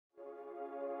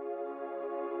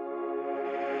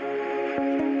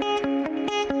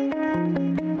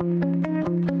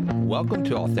Welcome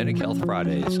to Authentic Health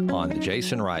Fridays on The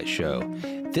Jason Wright Show.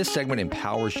 This segment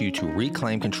empowers you to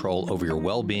reclaim control over your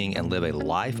well-being and live a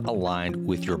life aligned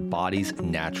with your body's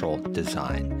natural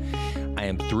design. I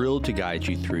am thrilled to guide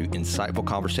you through insightful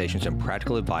conversations and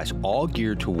practical advice, all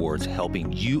geared towards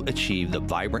helping you achieve the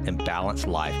vibrant and balanced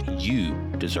life you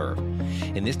deserve.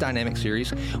 In this dynamic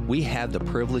series, we have the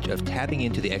privilege of tapping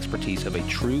into the expertise of a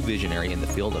true visionary in the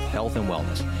field of health and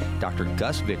wellness. Dr.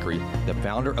 Gus Vickery, the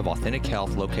founder of Authentic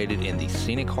Health, located in the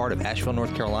scenic heart of Asheville,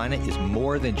 North Carolina, is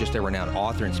more than just a renowned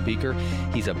author and speaker.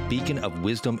 He's a beacon of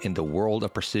wisdom in the world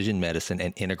of precision medicine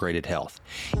and integrated health.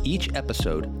 Each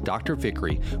episode, Dr.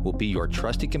 Vickery will be your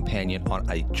trusted companion on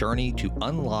a journey to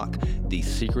unlock the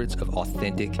secrets of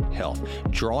authentic health.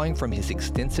 Drawing from his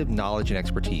extensive knowledge and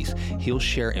expertise, he'll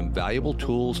share invaluable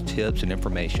tools, tips, and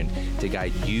information to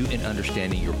guide you in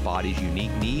understanding your body's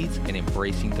unique needs and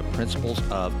embracing the principles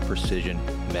of precision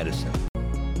medicine.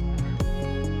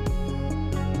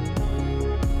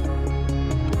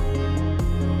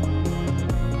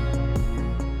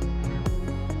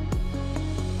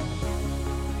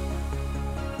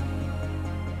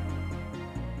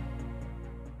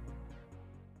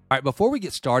 All right, before we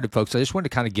get started, folks, I just wanted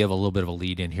to kind of give a little bit of a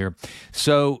lead in here.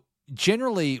 So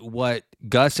generally what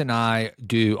Gus and I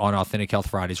do on Authentic Health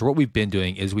Fridays, or what we've been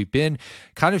doing, is we've been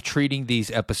kind of treating these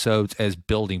episodes as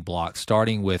building blocks,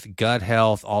 starting with gut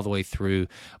health all the way through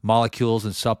molecules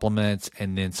and supplements,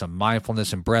 and then some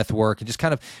mindfulness and breath work, and just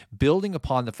kind of building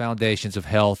upon the foundations of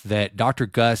health that Dr.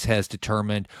 Gus has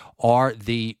determined are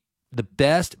the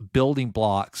best building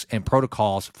blocks and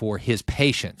protocols for his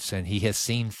patients. And he has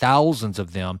seen thousands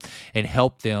of them and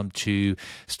helped them to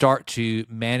start to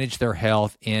manage their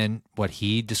health in what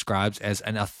he describes as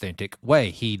an authentic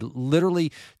way. He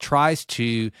literally tries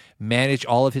to manage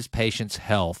all of his patients'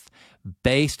 health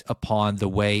based upon the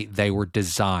way they were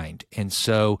designed. And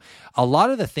so a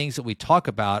lot of the things that we talk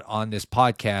about on this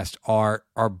podcast are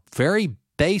very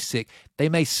basic. They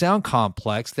may sound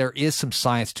complex. There is some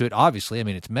science to it, obviously. I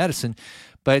mean, it's medicine.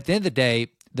 But at the end of the day,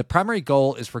 the primary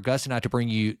goal is for Gus and I to bring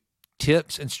you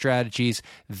tips and strategies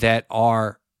that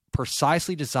are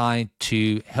precisely designed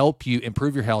to help you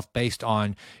improve your health based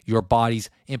on your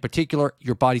body's, in particular,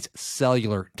 your body's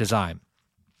cellular design.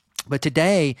 But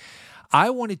today, I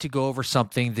wanted to go over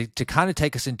something to kind of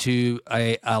take us into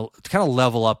to kind of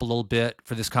level up a little bit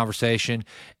for this conversation.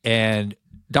 And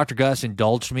Dr. Gus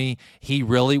indulged me. He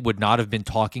really would not have been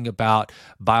talking about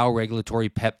bioregulatory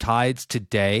peptides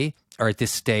today or at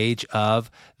this stage of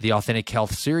the Authentic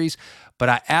Health series, but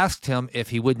I asked him if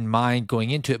he wouldn't mind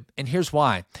going into it, and here's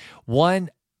why. One,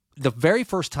 the very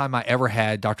first time I ever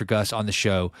had Dr. Gus on the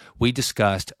show, we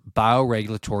discussed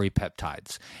bioregulatory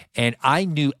peptides, and I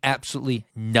knew absolutely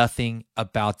nothing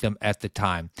about them at the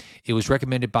time. It was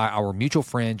recommended by our mutual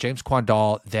friend, James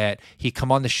Quandal, that he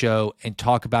come on the show and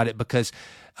talk about it because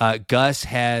Gus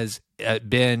has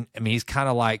been, he's kind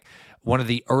of like one of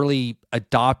the early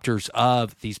adopters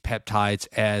of these peptides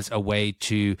as a way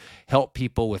to help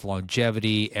people with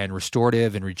longevity and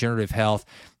restorative and regenerative health.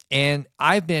 And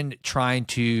I've been trying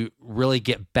to really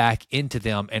get back into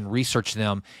them and research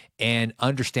them and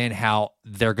understand how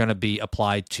they're going to be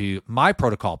applied to my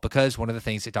protocol. Because one of the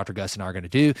things that Dr. Gus and I are going to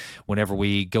do whenever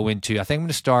we go into, I think I'm going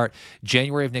to start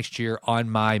January of next year on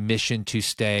my mission to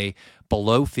stay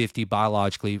below 50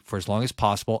 biologically for as long as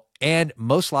possible. And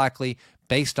most likely,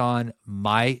 based on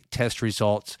my test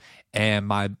results and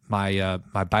my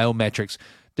biometrics,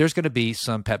 there's going to be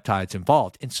some peptides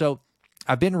involved. And so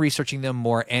I've been researching them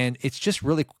more, and it's just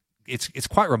really, it's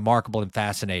quite remarkable and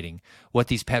fascinating what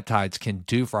these peptides can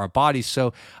do for our bodies.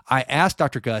 So I asked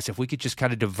Dr. Gus if we could just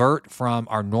kind of divert from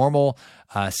our normal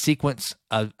sequence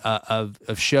of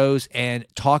shows and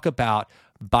talk about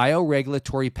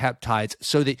bioregulatory peptides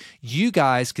so that you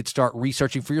guys could start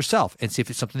researching for yourself and see if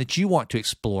it's something that you want to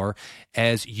explore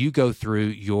as you go through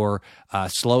your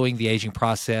slowing the aging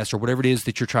process or whatever it is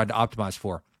that you're trying to optimize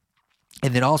for.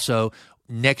 And then also,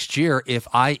 next year, if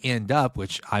I end up,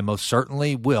 which I most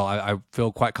certainly will, I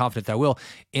feel quite confident that I will,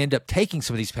 end up taking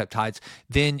some of these peptides,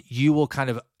 then you will kind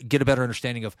of get a better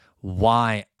understanding of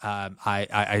why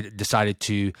I decided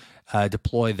to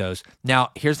deploy those. Now,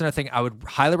 here's another thing I would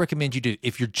highly recommend you do.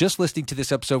 If you're just listening to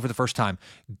this episode for the first time,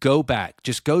 go back.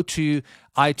 Just go to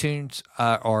iTunes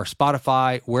or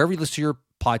Spotify, wherever you listen to your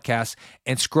podcasts,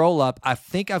 and scroll up. I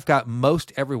think I've got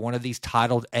most every one of these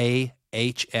titled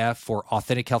AHF for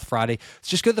Authentic Health Friday. So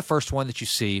just go to the first one that you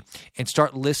see and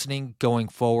start listening going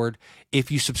forward. If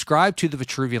you subscribe to the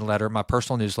Vitruvian Letter, my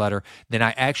personal newsletter, then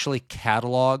I actually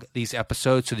catalog these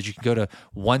episodes so that you can go to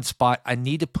one spot. I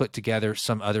need to put together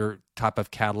some other type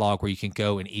of catalog where you can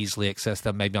go and easily access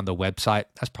them, maybe on the website.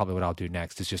 That's probably what I'll do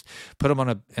next, is just put them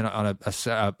on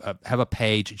have a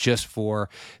page just for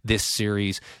this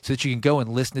series so that you can go and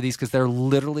listen to these, because they're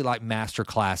literally like master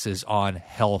classes on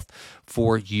health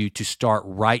for you to start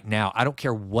right now. I don't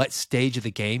care what stage of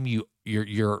the game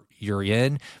you're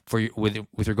in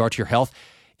with regard to your health.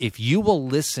 If you will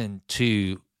listen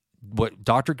to what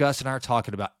Dr. Gus and I are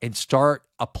talking about and start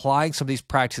applying some of these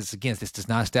practices, again, this does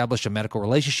not establish a medical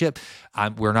relationship.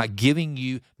 We're not giving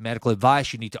you medical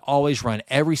advice. You need to always run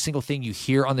every single thing you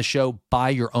hear on the show by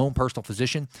your own personal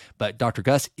physician. But Dr.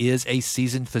 Gus is a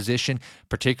seasoned physician,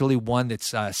 particularly one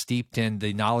that's steeped in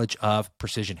the knowledge of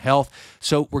precision health.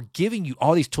 So we're giving you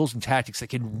all these tools and tactics that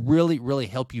can really, really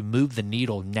help you move the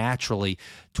needle naturally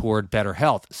toward better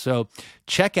health. So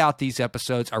check out these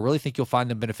episodes. I really think you'll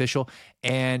find them beneficial.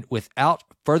 And without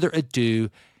further ado,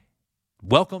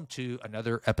 welcome to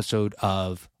another episode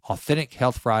of Authentic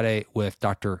Health Friday with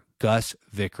Dr. Gus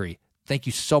Vickery. Thank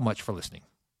you so much for listening.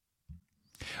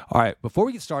 All right, before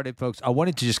we get started, folks, I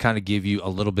wanted to just kind of give you a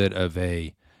little bit of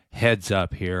a heads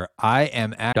up here. I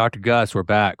am at Dr. Gus. We're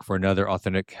back for another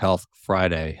Authentic Health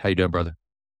Friday. How you doing, brother?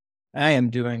 I am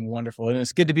doing wonderful. And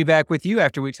it's good to be back with you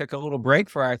after we took a little break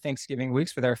for our Thanksgiving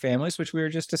weeks with our families, which we were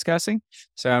just discussing.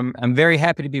 So I'm very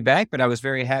happy to be back, but I was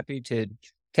very happy to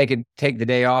take the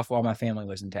day off while my family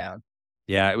was in town.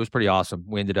 Yeah, it was pretty awesome.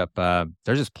 We ended up,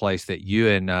 there's this place that you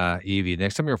and Evie,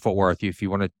 next time you're in Fort Worth, if you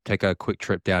want to take a quick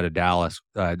trip down to Dallas,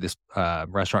 this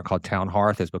restaurant called Town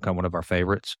Hearth has become one of our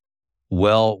favorites.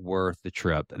 Well worth the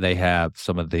trip. They have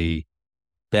some of the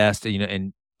best,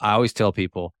 and I always tell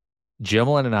people,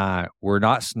 Jimlin and I, we're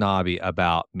not snobby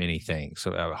about many things.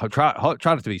 So try not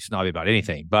to be snobby about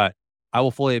anything, but I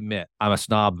will fully admit I'm a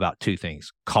snob about two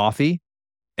things: coffee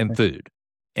and food.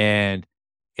 And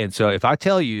so if I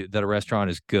tell you that a restaurant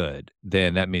is good,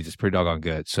 then that means it's pretty doggone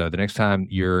good. So the next time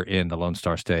you're in the Lone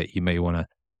Star State, you may want to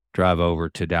drive over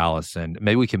to Dallas, and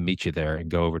maybe we can meet you there and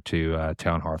go over to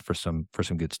Town Hearth for some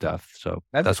good stuff. So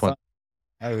that's one.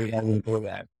 I would enjoy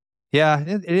that. Yeah,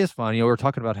 it is fun. We're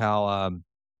talking about how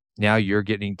now you're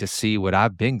getting to see what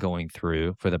I've been going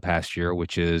through for the past year,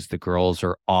 which is the girls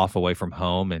are off away from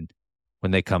home, and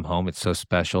when they come home, it's so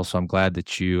special. So I'm glad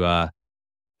that you got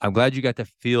to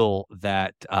feel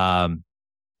that.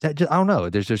 That just, I don't know.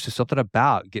 There's just something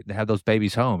about getting to have those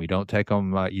babies home. You don't take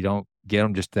them. You don't get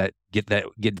them get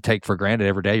to take for granted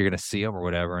every day. You're going to see them or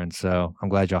whatever. And so I'm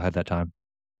glad y'all had that time.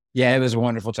 Yeah, it was a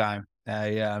wonderful time.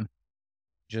 I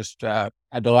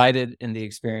delighted in the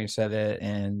experience of it,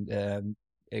 and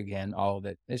again, all of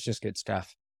it. It's just good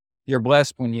stuff. You're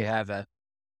blessed when you have a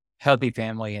healthy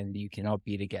family and you can all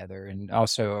be together, and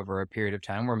also over a period of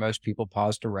time where most people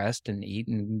pause to rest and eat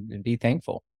and be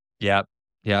thankful. Yep.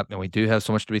 And we do have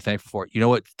so much to be thankful for. You know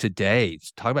what? Today,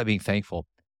 talk about being thankful.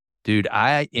 Dude,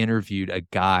 I interviewed a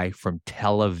guy from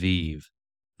Tel Aviv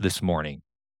this morning.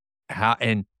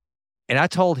 And I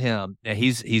told him that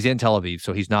he's in Tel Aviv,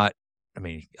 so he's not,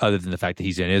 other than the fact that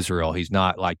he's in Israel, he's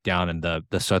not like down in the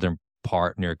southern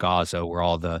part near Gaza where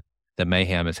all the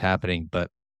mayhem is happening. But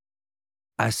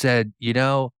I said,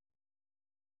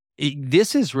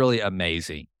 this is really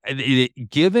amazing.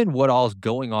 Given what all is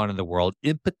going on in the world,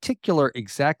 in particular,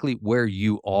 exactly where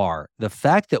you are, the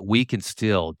fact that we can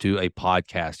still do a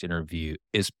podcast interview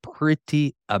is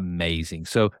pretty amazing.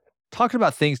 So talking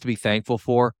about things to be thankful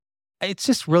for, it's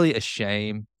just really a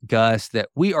shame, Gus, that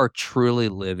we are truly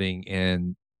living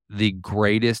in the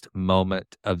greatest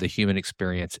moment of the human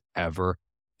experience ever.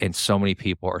 And so many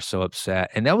people are so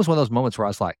upset. And that was one of those moments where I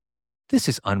was like, this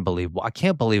is unbelievable. I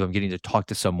can't believe I'm getting to talk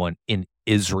to someone in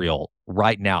Israel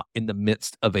right now in the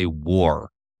midst of a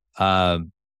war.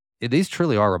 These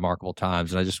truly are remarkable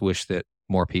times. And I just wish that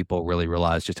more people really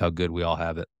realize just how good we all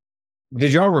have it.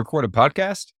 Did y'all record a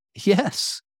podcast?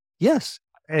 Yes.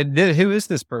 And who is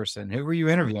this person? Who were you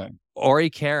interviewing? Ori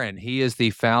Karen. He is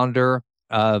the founder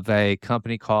of a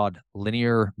company called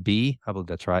Linear B. I believe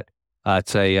that's right.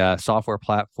 It's a software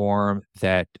platform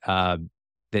that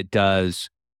does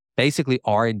basically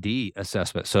R&D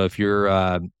assessment. So if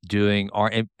you're doing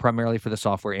primarily for the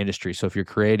software industry, so if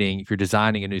you're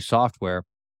designing a new software,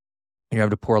 you have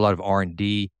to pour a lot of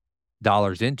R&D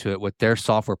dollars into it. What their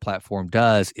software platform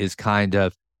does is kind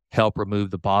of help remove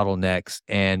the bottlenecks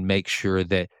and make sure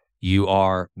that you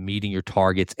are meeting your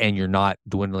targets and you're not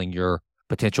dwindling your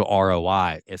potential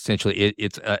ROI. Essentially,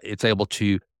 it's able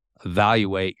to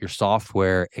evaluate your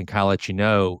software and kind of let you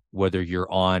know whether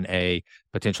you're on a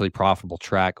potentially profitable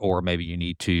track or maybe you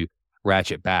need to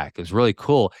ratchet back. It's really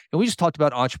cool. And we just talked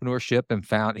about entrepreneurship and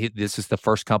this is the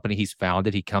first company he's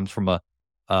founded. He comes from a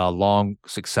long,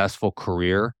 successful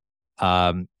career.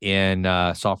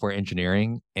 in software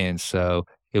engineering, and so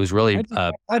it was really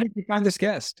How did you find this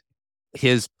guest?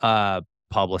 his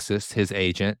publicist, his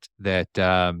agent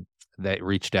that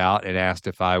reached out and asked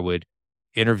if I would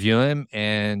interview him,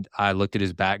 and I looked at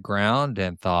his background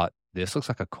and thought, this looks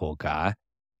like a cool guy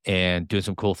and doing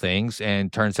some cool things.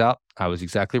 And turns out I was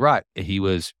exactly right. He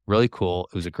was really cool.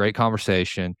 It was a great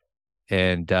conversation.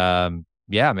 And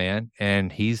yeah, man.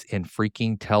 And he's in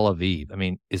freaking Tel Aviv. I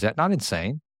mean, is that not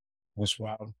insane? That's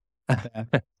wild. Yeah.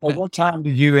 Well, what time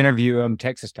did you interview him?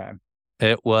 Texas time?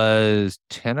 It was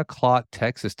 10 o'clock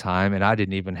Texas time, and I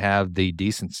didn't even have the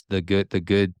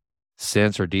good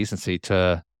sense or decency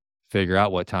to figure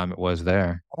out what time it was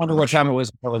there. I wonder what time it was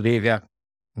in Tel Aviv. Yeah.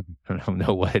 I don't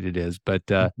know what it is, but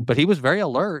he was very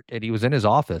alert and he was in his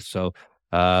office. So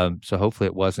hopefully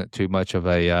it wasn't too much of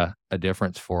a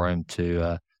difference for him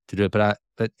to do it.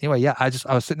 But anyway, yeah, I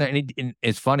was sitting there and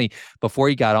it's funny, before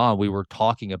he got on, we were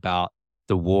talking about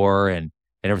the war and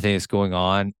everything that's going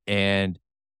on. And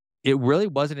it really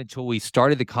wasn't until we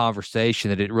started the conversation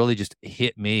that it really just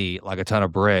hit me like a ton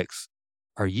of bricks.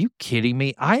 Are you kidding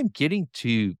me? I am getting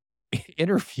to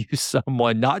interview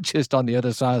someone not just on the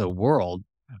other side of the world,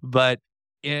 but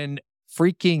in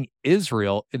freaking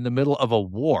Israel in the middle of a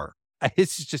war. It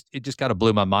just kind of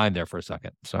blew my mind there for a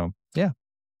second. So yeah,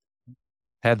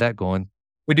 had that going.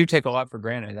 We do take a lot for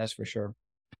granted, that's for sure.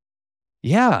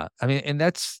 Yeah, I mean, and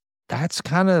that's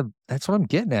what I'm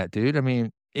getting at, dude. I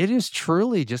mean, it is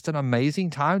truly just an amazing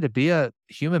time to be a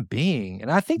human being,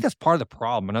 and I think that's part of the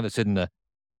problem. I know this isn't the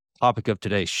topic of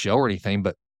today's show or anything,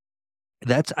 but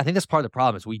I think that's part of the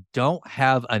problem is we don't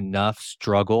have enough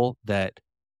struggle that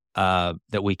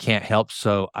we can't help.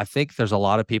 So I think there's a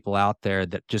lot of people out there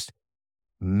that just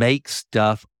make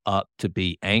stuff up to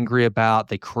be angry about.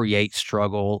 They create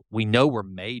struggle. We know we're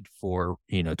made for,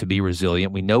 to be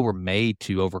resilient. We know we're made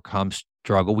to overcome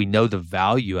struggle. We know the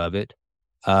value of it.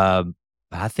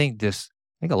 I think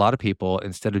a lot of people,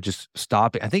 instead of just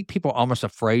stopping, I think people are almost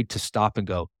afraid to stop and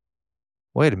go,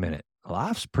 wait a minute.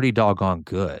 Life's pretty doggone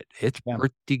good. It's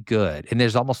pretty good. And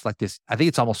there's almost like this, I think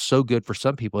it's almost so good for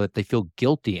some people that they feel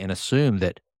guilty and assume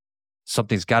that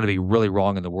something's got to be really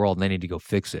wrong in the world and they need to go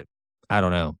fix it. I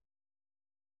don't know.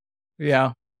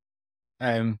 Yeah.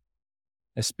 A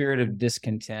spirit of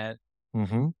discontent.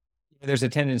 Mm-hmm. There's a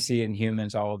tendency in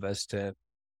humans, all of us, and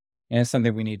it's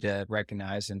something we need to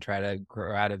recognize and try to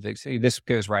grow out of. This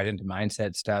goes right into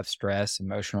mindset stuff, stress,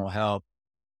 emotional health,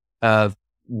 of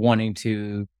wanting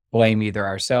to blame either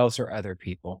ourselves or other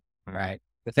people, right?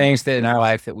 The things that in our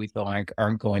life that we feel like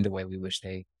aren't going the way we wish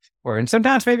they were. And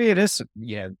sometimes maybe it is,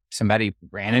 somebody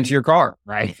ran into your car,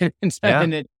 right?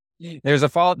 and there's a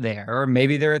fault there. Or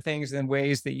maybe there are things and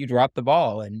ways that you dropped the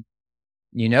ball and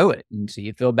you know it. And so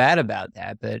you feel bad about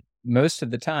that. But most of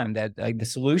the time that the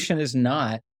solution is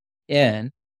not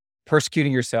in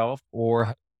persecuting yourself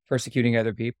or persecuting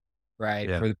other people, right?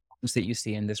 Yeah. For the problems that you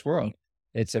see in this world.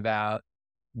 It's about,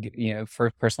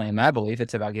 personally, in my belief,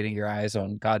 it's about getting your eyes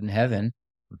on God in heaven,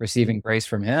 receiving grace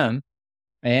from Him,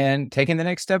 and taking the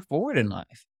next step forward in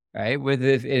life, right? And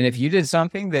if you did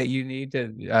something that you need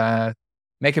to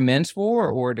make amends for,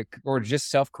 or just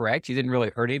self-correct, you didn't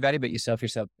really hurt anybody, but you set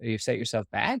yourself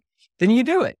back, then you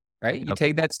do it, right? You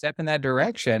take that step in that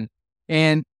direction,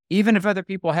 and even if other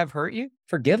people have hurt you,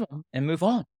 forgive them and move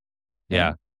on.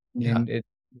 Yeah, and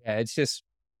it's just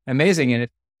amazing. And if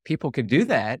people could do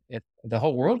that, if the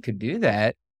whole world could do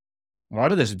that, a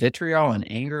lot of this vitriol and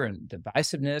anger and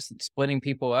divisiveness and splitting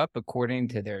people up according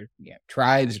to their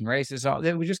tribes and races, all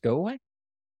that would just go away.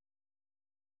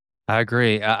 I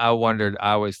agree. I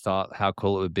always thought how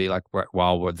cool it would be, like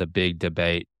while the big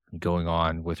debate going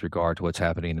on with regard to what's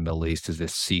happening in the Middle East is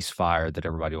this ceasefire that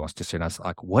everybody wants to see. And I was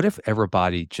like, what if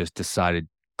everybody just decided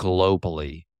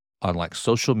globally on like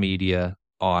social media,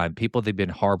 on people they've been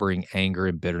harboring anger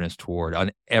and bitterness toward,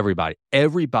 on everybody,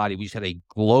 we just had a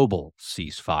global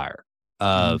ceasefire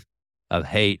of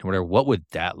hate and whatever. What would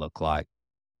that look like?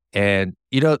 And,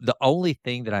 the only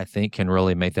thing that I think can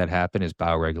really make that happen is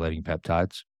bioregulating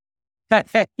peptides.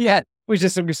 Yeah, which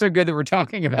is so good that we're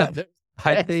talking about this.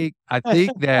 I think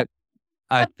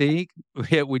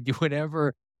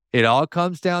whenever it all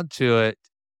comes down to it,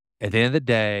 at the end of the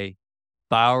day,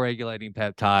 bioregulating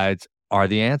peptides are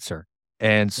the answer.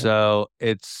 And so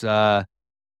it's good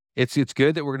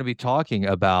that we're going to be talking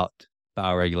about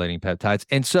bioregulating peptides.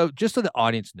 And so just so the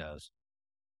audience knows,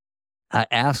 I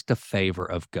asked a favor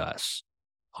of Gus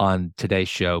on today's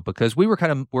show because we're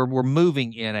we're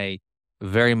moving in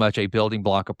very much a building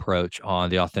block approach on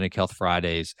the Authentic Health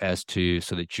Fridays so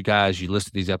that you listen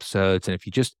to these episodes. And if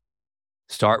you just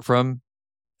start from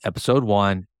episode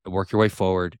 1 and work your way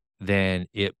forward, then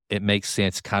it makes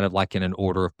sense, kind of like in an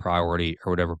order of priority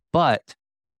or whatever. But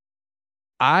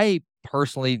I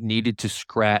personally needed to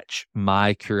scratch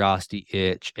my curiosity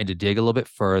itch and to dig a little bit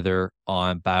further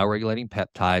on bioregulating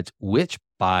peptides, which,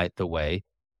 by the way,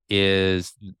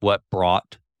 is what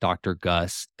brought Dr.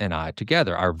 Gus and I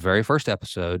together. Our very first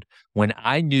episode, when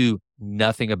I knew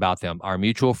nothing about them, our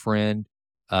mutual friend,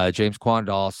 James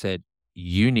Quandall, said,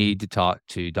 you need to talk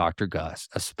to Dr. Gus,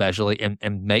 especially,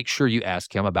 and make sure you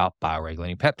ask him about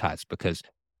bioregulating peptides, because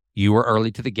you were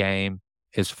early to the game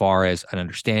as far as an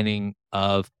understanding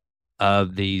of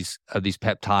these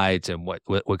peptides and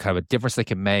what kind of a difference they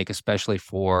can make, especially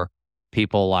for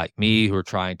people like me who are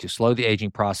trying to slow the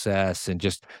aging process and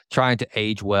just trying to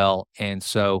age well. And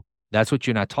so that's what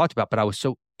you and I talked about. But I was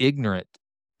so ignorant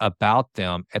about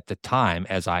them at the time,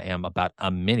 as I am about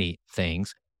many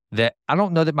things, that I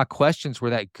don't know that my questions were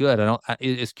that good.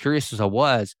 As curious as I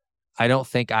was, I don't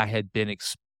think I had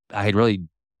I had really,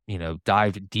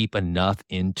 dived deep enough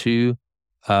into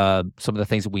some of the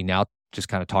things that we now just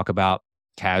kind of talk about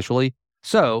casually.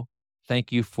 So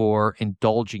thank you for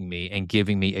indulging me and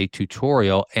giving me a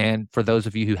tutorial. And for those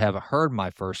of you who haven't heard my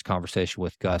first conversation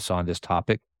with Gus on this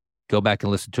topic, go back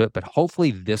and listen to it. But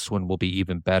hopefully this one will be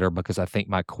even better, because I think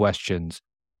my questions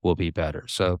will be better.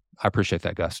 So I appreciate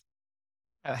that, Gus.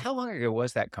 How long ago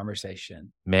was that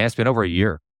conversation? Man, it's been over a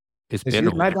year. It's been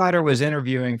my daughter was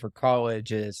interviewing for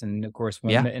colleges, and of course,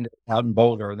 when we ended up out in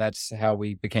Boulder, that's how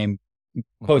we became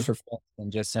closer friends than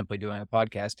just simply doing a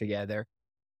podcast together.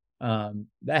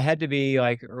 That had to be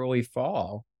like early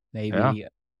fall, maybe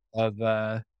of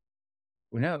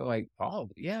like fall.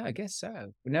 Yeah, I guess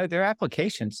so. No, their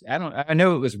applications. I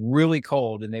know it was really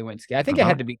cold and they went skiing. I think it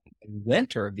had to be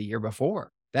winter of the year before.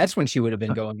 That's when she would have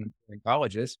been going in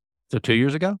colleges. So 2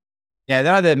 years ago? Yeah,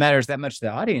 not that it matters that much to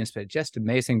the audience, but just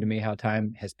amazing to me how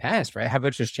time has passed, right? How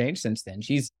much has changed since then.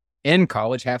 She's in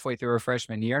college, halfway through her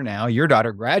freshman year now. Your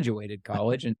daughter graduated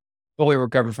college and fully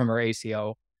recovered from her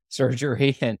ACL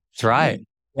surgery. And that's right.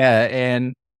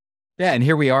 And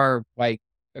here we are, like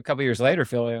a couple years later,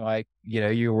 feeling like,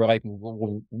 you were like,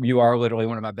 you are literally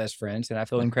one of my best friends, and I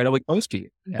feel incredibly close to you.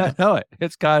 I know it.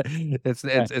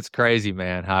 It's crazy,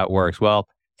 man, how it works. Well,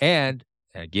 and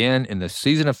again, in the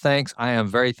season of thanks, I am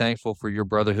very thankful for your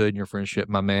brotherhood and your friendship,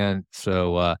 my man.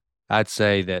 So I'd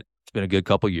say that it's been a good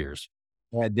couple years.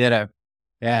 Yeah, ditto.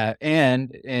 Yeah,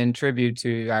 and in tribute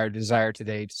to our desire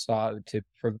today to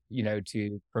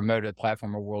promote a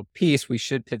platform of world peace, we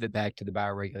should pivot back to the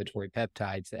bioregulatory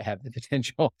peptides that have the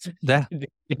potential to do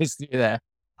that.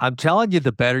 I'm telling you,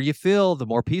 the better you feel, the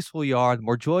more peaceful you are, the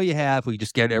more joy you have. We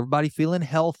just get everybody feeling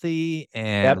healthy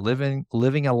and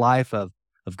living a life of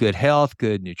good health,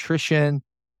 good nutrition,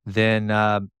 then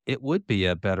it would be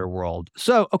a better world.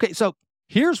 So, okay, so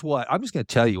here's what I'm just going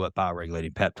to tell you what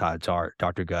bioregulating peptides are,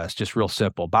 Dr. Gus. Just real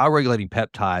simple. Bioregulating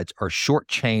peptides are short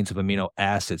chains of amino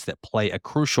acids that play a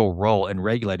crucial role in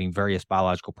regulating various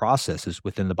biological processes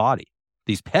within the body.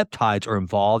 These peptides are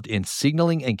involved in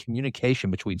signaling and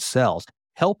communication between cells,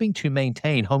 helping to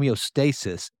maintain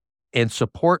homeostasis and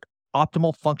support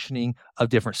optimal functioning of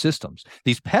different systems.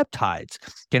 These peptides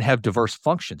can have diverse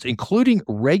functions, including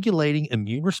regulating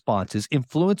immune responses,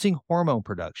 influencing hormone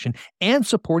production, and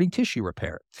supporting tissue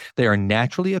repair. They are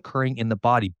naturally occurring in the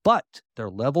body, but their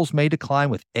levels may decline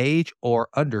with age or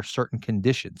under certain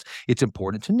conditions. It's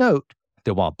important to note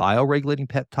that while bioregulating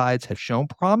peptides have shown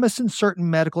promise in certain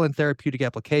medical and therapeutic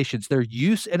applications, their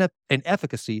use and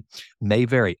efficacy may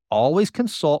vary. Always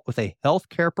consult with a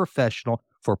healthcare professional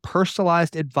for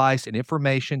personalized advice and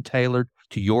information tailored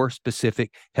to your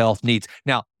specific health needs.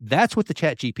 Now, that's what the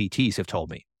chat GPTs have told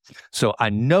me. So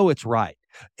I know it's right.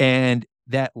 And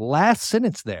that last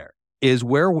sentence there is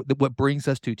what brings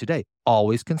us to today.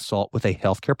 Always consult with a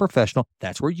healthcare professional.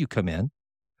 That's where you come in.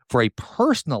 For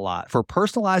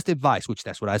personalized advice, which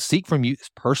that's what I seek from you, is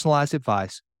personalized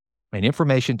advice and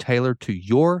information tailored to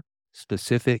your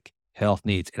specific health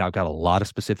needs. And I've got a lot of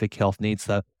specific health needs.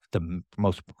 The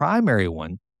most primary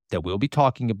one that we'll be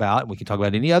talking about, and we can talk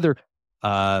about any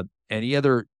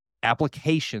other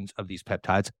applications of these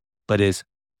peptides, but is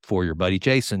for your buddy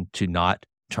Jason to not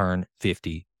turn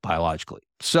 50 biologically.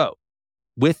 So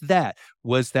with that,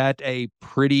 was that a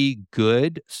pretty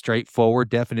good, straightforward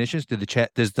definitions? Did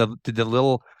the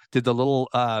little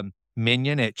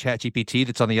minion at ChatGPT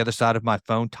that's on the other side of my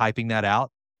phone typing that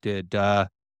out, did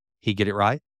he get it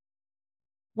right?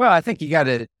 Well, I think you got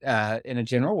it in a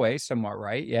general way, somewhat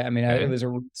right. Yeah, I mean, it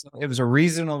was a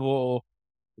reasonably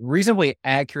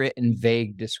accurate and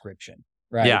vague description,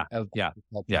 right?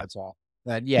 That's all.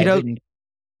 But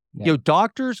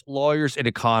doctors, lawyers, and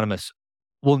economists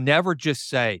will never just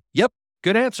say, "Yep,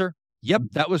 good answer. Yep,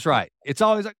 that was right." It's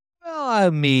always like, Well, I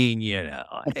mean,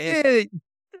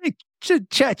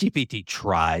 ChatGPT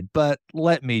tried, but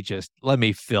let me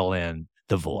fill in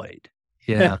the void.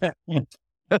 Yeah.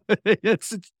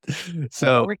 it's,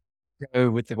 so We can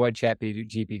go with what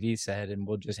GPT said, and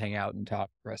we'll just hang out and talk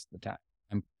the rest of the time.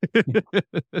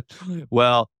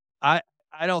 well, I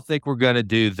don't think we're going to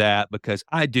do that because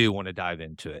I do want to dive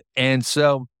into it. And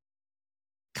so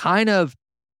kind of,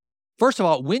 first of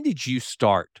all, when did you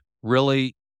start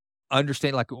really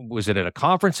understand, like, was it at a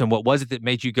conference, and what was it that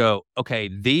made you go, okay,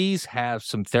 these have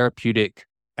some therapeutic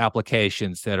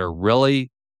applications that are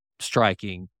really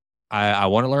striking. I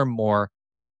want to learn more.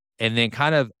 And then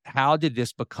kind of how did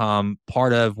this become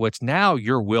part of what's now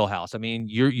your wheelhouse? I mean,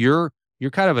 you're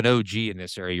kind of an OG in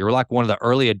this area. You're like one of the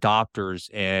early adopters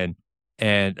and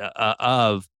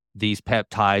of these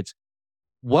peptides.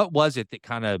 What was it that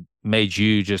kind of made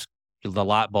you just the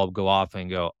light bulb go off and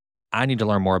go, I need to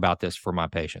learn more about this for my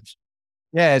patients?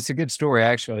 Yeah, it's a good story,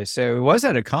 actually. So it was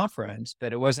at a conference,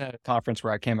 but it wasn't at a conference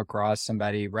where I came across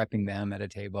somebody repping them at a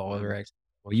table.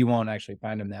 Well, you won't actually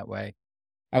find them that way.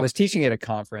 I was teaching at a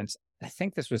conference. I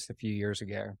think this was a few years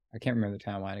ago. I can't remember the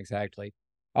timeline exactly.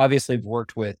 Obviously, I've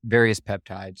worked with various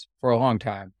peptides for a long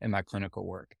time in my clinical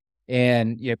work.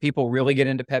 And people really get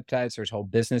into peptides. There's whole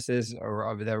businesses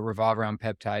that revolve around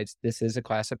peptides. This is a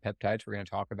class of peptides. We're going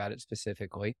to talk about it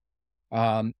specifically.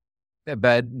 But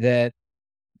that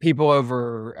people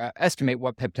overestimate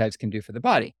what peptides can do for the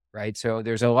body, right? So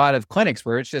there's a lot of clinics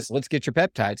where it's just, let's get your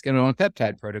peptides, get on a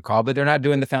peptide protocol, but they're not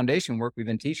doing the foundation work we've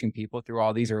been teaching people through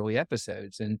all these early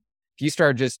episodes. And if you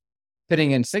start just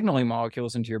putting in signaling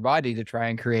molecules into your body to try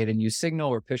and create a new signal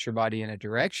or push your body in a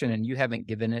direction, and you haven't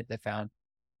given it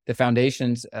the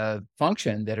foundations of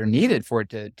function that are needed for it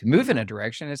to move in a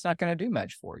direction, it's not going to do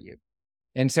much for you.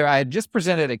 And so I had just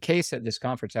presented a case at this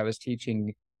conference I was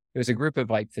teaching. It was a group of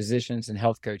like physicians and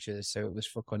health coaches. So it was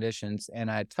for clinicians,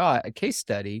 and I taught a case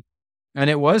study, and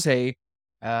it was a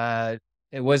adult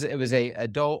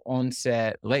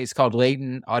onset, it's called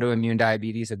latent autoimmune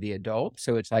diabetes of the adult.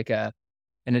 So it's like an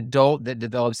adult that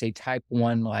develops a type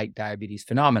 1 like diabetes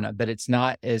phenomena, but it's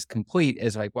not as complete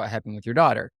as like what happened with your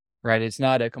daughter, right? It's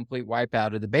not a complete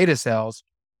wipeout of the beta cells.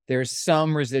 There's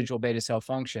some residual beta cell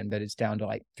function, but it's down to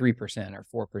like 3%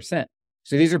 or 4%.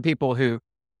 So these are people who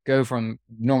go from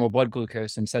normal blood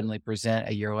glucose and suddenly present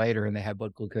a year later and they have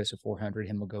blood glucose of 400,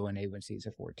 hemoglobin A1Cs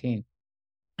of 14.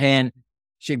 And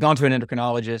she had gone to an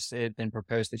endocrinologist. It had been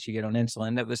proposed that she get on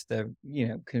insulin. That was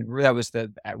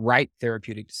the right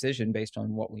therapeutic decision based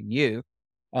on what we knew.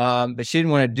 But she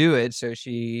didn't want to do it. So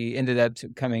she ended up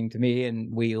coming to me,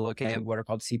 and we look at what are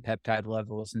called C-peptide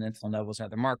levels and insulin levels and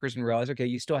other markers and realized, okay,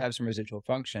 you still have some residual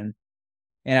function.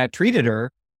 And I treated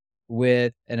her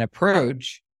with an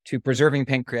approach to preserving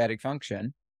pancreatic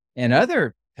function and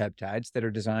other peptides that are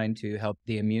designed to help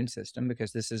the immune system,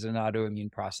 because this is an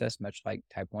autoimmune process, much like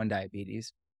type 1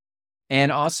 diabetes.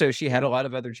 And also she had a lot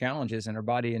of other challenges in her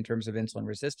body in terms of insulin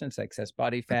resistance, excess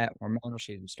body fat, hormonal.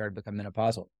 She started becoming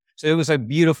menopausal. So it was a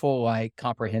beautiful, like,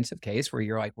 comprehensive case where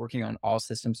you're like working on all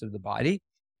systems of the body.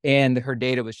 And her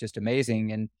data was just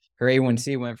amazing. And her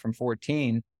A1C went from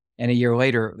 14, and a year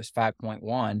later it was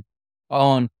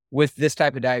 5.1 with this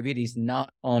type of diabetes,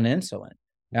 not on insulin.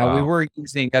 Now, we were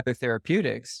using other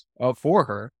therapeutics for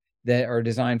her that are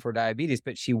designed for diabetes,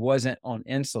 but she wasn't on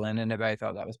insulin, and nobody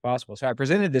thought that was possible. So I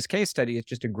presented this case study as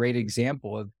just a great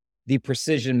example of the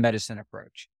precision medicine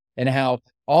approach and how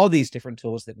all these different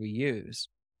tools that we use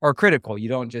are critical. You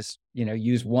don't just,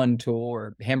 use one tool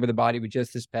or hammer the body with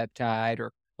just this peptide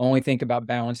or only think about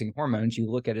balancing hormones. You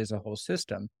look at it as a whole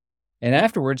system. And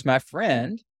afterwards, my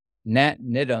friend, Nat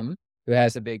Nidham, who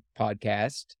has a big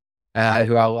podcast,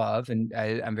 who I love and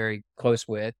I'm very close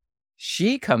with,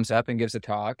 she comes up and gives a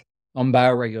talk on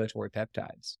bioregulatory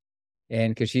peptides.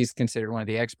 And because she's considered one of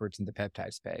the experts in the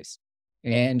peptide space.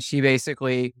 And she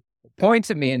basically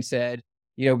points at me and said,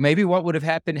 maybe what would have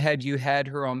happened had you had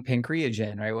her on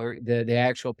pancreagen, right? Or the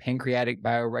actual pancreatic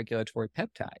bioregulatory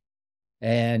peptide.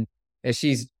 And as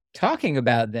she's talking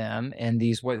about them and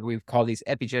these, what we call these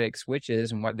epigenetic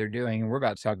switches and what they're doing, and we're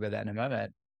about to talk about that in a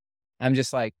moment, I'm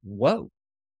just like, whoa,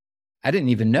 I didn't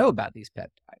even know about these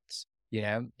peptides,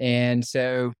 And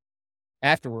so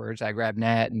afterwards I grab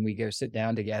Nat and we go sit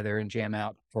down together and jam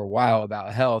out for a while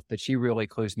about health, but she really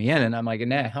clues me in. And I'm like,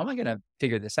 Nat, how am I going to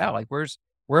figure this out? Like, where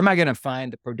am I going to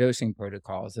find the dosing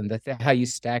protocols and how you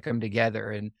stack them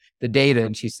together and the data?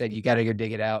 And she said, you got to go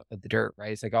dig it out of the dirt,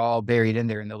 right? It's like all buried in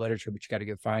there in the literature, but you got to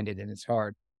go find it. And it's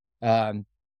hard. But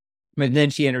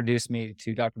then she introduced me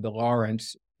to Dr. Bill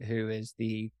Lawrence, who is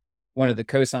one of the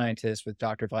co-scientists with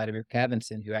Dr. Vladimir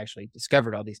Kavinson, who actually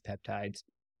discovered all these peptides.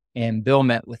 And Bill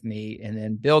met with me, and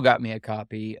then Bill got me a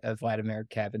copy of Vladimir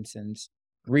Kavinson's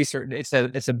research.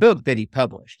 It's a book that he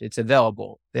published. It's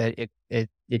available. That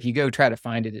if you go try to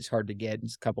find it, it's hard to get.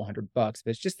 It's a couple $100, but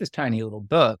it's just this tiny little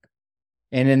book.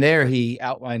 And in there, he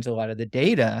outlines a lot of the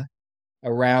data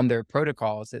around their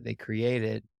protocols that they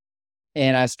created.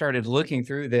 And I started looking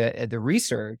through the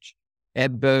research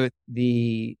at both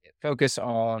the focus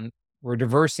on we're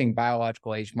diversing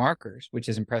biological age markers, which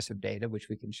is impressive data, which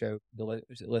we can show the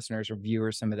listeners or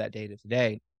viewers some of that data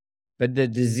today. But the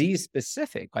disease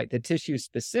specific, like the tissue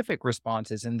specific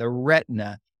responses in the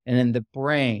retina and in the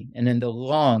brain and in the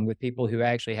lung with people who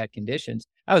actually had conditions,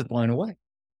 I was blown away.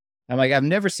 I'm like, I've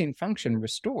never seen function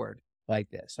restored like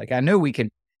this. Like, I know we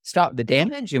can stop the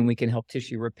damage and we can help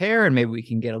tissue repair and maybe we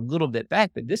can get a little bit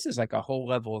back, but this is like a whole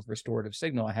level of restorative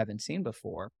signal I haven't seen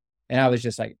before. And I was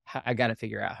just like, I got to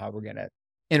figure out how we're going to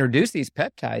introduce these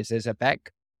peptides as a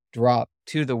backdrop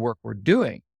to the work we're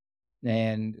doing.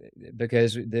 And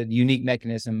because the unique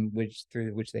mechanism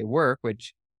through which they work,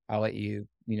 which I'll let you,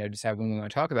 decide when we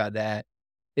want to talk about that,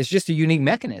 it's just a unique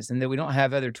mechanism that we don't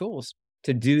have other tools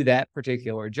to do that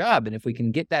particular job. And if we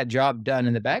can get that job done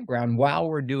in the background while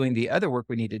we're doing the other work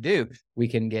we need to do, we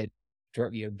can get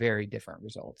very different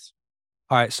results.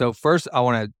 All right. So first, I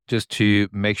want to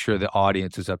make sure the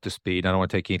audience is up to speed. I don't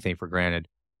want to take anything for granted.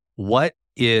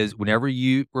 Whenever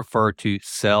you refer to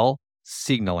cell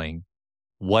signaling,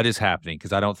 what is happening?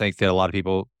 Because I don't think that a lot of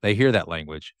people, they hear that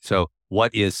language. So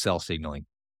what is cell signaling?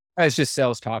 It's just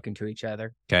cells talking to each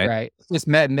other. Okay. Right. It's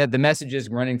the messages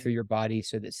running through your body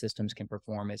so that systems can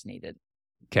perform as needed.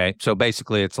 Okay. So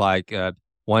basically it's like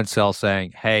one cell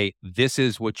saying, hey, this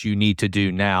is what you need to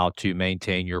do now to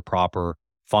maintain your proper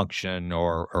function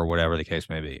or whatever the case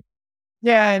may be.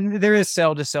 Yeah. And there is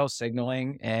cell to cell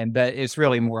signaling, but it's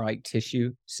really more like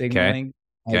tissue signaling.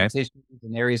 Okay. Tissues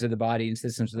and areas of the body and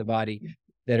systems of the body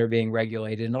that are being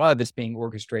regulated. And a lot of it's being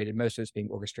orchestrated. Most of it's being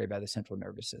orchestrated by the central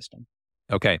nervous system.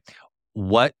 Okay.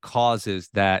 What causes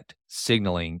that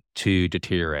signaling to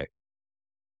deteriorate?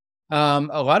 A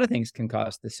lot of things can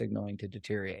cause the signaling to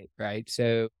deteriorate, right?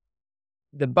 So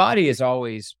the body it's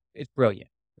brilliant,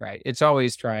 right? It's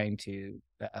always trying to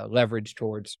leverage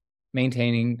towards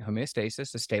maintaining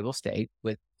homeostasis, a stable state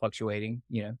with fluctuating,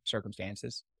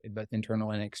 circumstances, both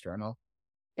internal and external,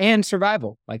 and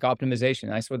survival, like optimization.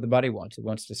 That's what the body wants. It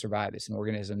wants to survive. It's an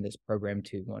organism that's programmed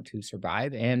to want to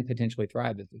survive and potentially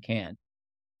thrive if it can.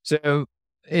 So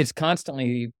it's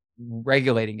constantly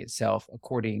regulating itself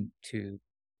according to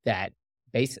that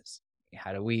basis.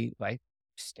 How do we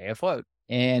stay afloat?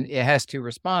 And it has to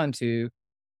respond to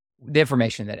the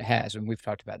information that it has. And we've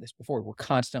talked about this before. We're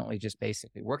constantly just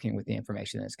basically working with the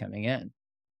information that's coming in.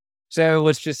 So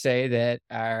let's just say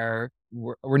that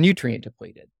we're nutrient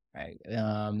depleted, right?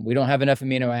 We don't have enough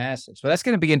amino acids. Well, that's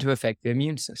going to begin to affect the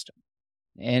immune system.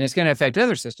 And it's going to affect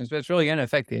other systems, but it's really going to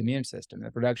affect the immune system,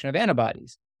 the production of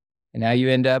antibodies. And now you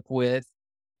end up with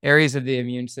areas of the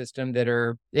immune system that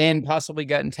are in possibly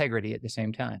gut integrity at the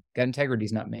same time. Gut integrity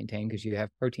is not maintained because you have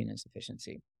protein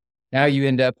insufficiency. Now you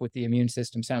end up with the immune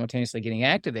system simultaneously getting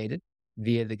activated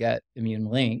via the gut immune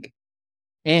link.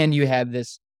 And you have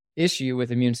this issue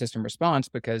with immune system response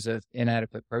because of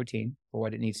inadequate protein for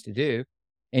what it needs to do.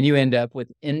 And you end up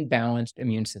with imbalanced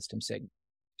immune system signal.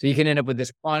 So you can end up with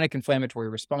this chronic inflammatory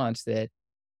response that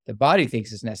the body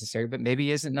thinks is necessary, but maybe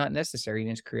isn't not necessary,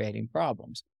 and it's creating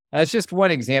problems. That's just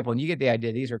one example, and you get the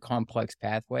idea. These are complex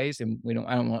pathways, and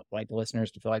I don't want the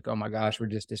listeners to feel like, oh my gosh, we're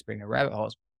just disappearing in rabbit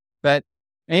holes. But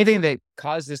anything that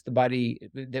causes the body,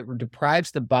 that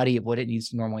deprives the body of what it needs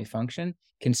to normally function,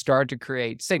 can start to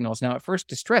create signals. Now, at first,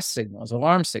 distress signals,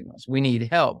 alarm signals. We need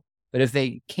help. But if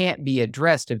they can't be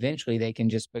addressed, eventually they can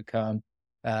just become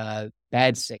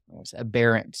bad signals,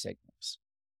 aberrant signals.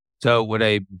 So would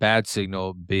a bad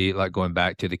signal be like going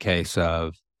back to the case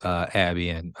of Abby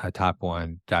and a type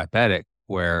 1 diabetic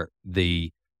where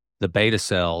the beta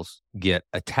cells get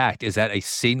attacked? Is that a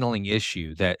signaling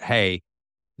issue that, hey,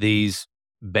 these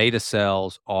beta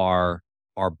cells are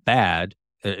bad?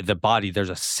 The body, there's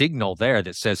a signal there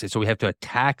that says, so we have to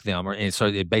attack them, and so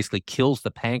it basically kills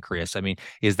the pancreas. I mean,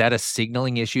 is that a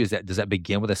signaling issue? Does that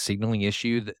begin with a signaling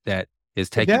issue that is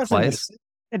taking place?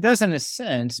 It does in a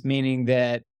sense, meaning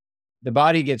that the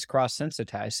body gets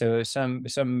cross-sensitized. So some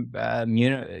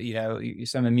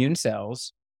immune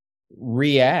cells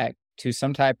react to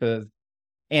some type of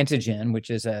antigen, which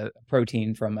is a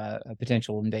protein from a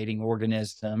potential invading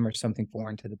organism or something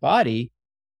foreign to the body,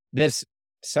 that's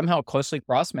somehow closely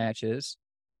cross-matches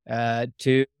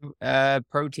to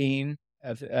protein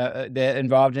that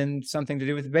involved in something to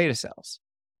do with the beta cells.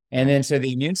 And then so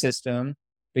the immune system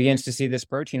begins to see this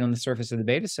protein on the surface of the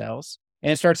beta cells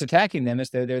and it starts attacking them as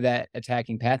though they're that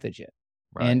attacking pathogen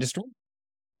Right. and destroy them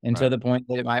until the point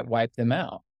that it might wipe them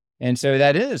out. And so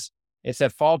it's a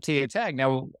faulty attack.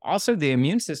 Now, also the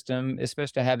immune system is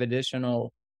supposed to have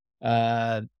additional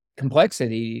uh,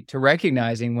 complexity to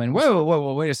recognizing when,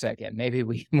 whoa, wait a second, maybe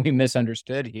we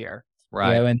misunderstood here,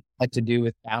 Right. and had to do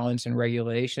with balance and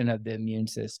regulation of the immune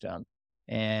system.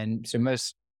 And so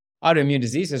most autoimmune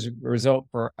diseases result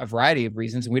for a variety of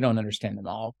reasons, and we don't understand them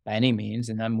all by any means.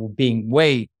 And I'm being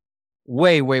way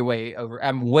over.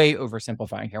 I'm way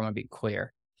oversimplifying here. I want to be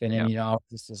clear. If an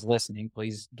immunologist is listening,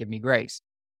 please give me grace.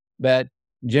 But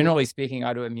generally speaking,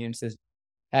 autoimmune systems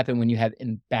happen when you have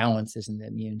imbalances in the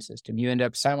immune system. You end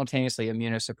up simultaneously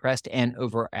immunosuppressed and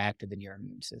overactive in your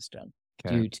immune system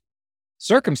due to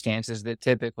circumstances that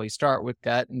typically start with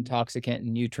gut and toxicant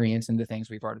and nutrients and the things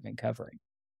we've already been covering.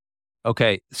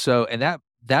 Okay. So, and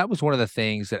that was one of the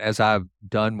things that as I've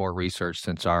done more research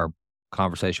since our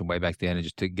conversation way back then, and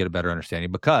just to get a better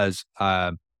understanding, because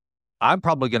I'm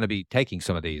probably going to be taking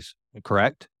some of these,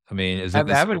 correct? I mean, is it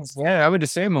I would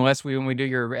assume unless when we do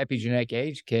your epigenetic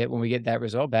age kit, when we get that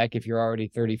result back, if you're already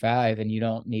 35 and you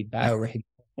don't need Bioregulating.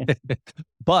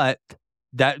 but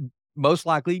that most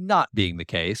likely not being the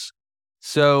case.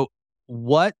 So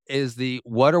what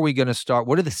are we going to start?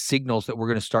 What are the signals that we're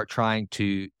going to start trying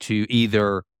to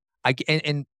either,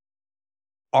 and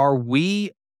are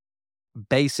we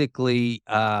basically,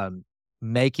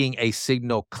 making a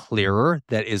signal clearer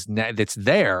that's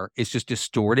there, it's just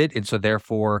distorted, and so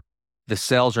therefore the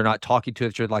cells are not talking to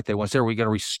each other like they once were? Are we going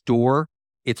to restore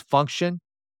its function?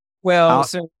 Well,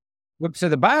 so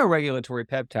the bioregulatory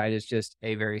peptide is just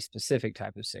a very specific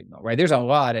type of signal, right? There's a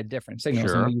lot of different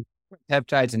signals. Sure. And we put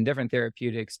peptides and different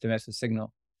therapeutics to mess with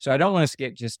signal. So I don't want us to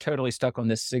get just totally stuck on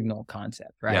this signal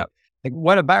concept, right? Yep. Like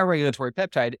what a bioregulatory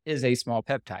peptide is a small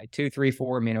peptide, 2, 3,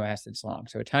 4 amino acids long.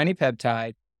 So a tiny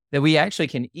peptide that we actually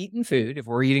can eat in food. If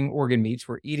we're eating organ meats,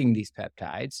 we're eating these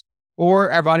peptides, or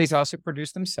our bodies also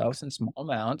produce themselves in small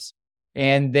amounts.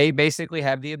 And they basically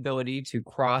have the ability to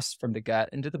cross from the gut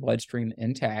into the bloodstream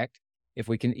intact if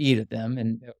we can eat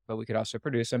them, but we could also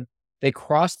produce them. They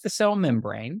cross the cell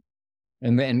membrane,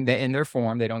 and in their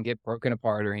form, they don't get broken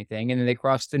apart or anything. And then they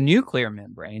cross the nuclear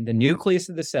membrane, the nucleus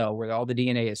of the cell where all the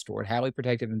DNA is stored, highly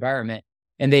protective environment,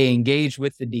 and they engage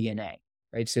with the DNA,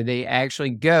 right? So they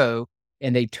actually go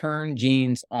and they turn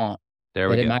genes on. There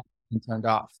we go. It might be turned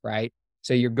off, right?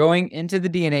 So you're going into the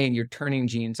DNA and you're turning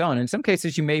genes on. In some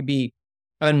cases, you may be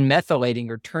unmethylating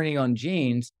or turning on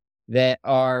genes that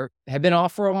have been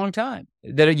off for a long time,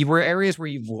 that were areas where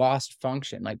you've lost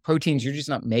function, like proteins you're just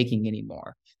not making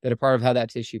anymore, that are part of how that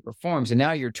tissue performs. And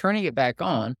now you're turning it back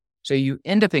on. So you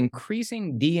end up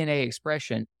increasing DNA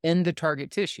expression in the target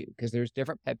tissue because there's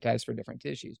different peptides for different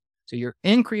tissues. So you're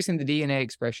increasing the DNA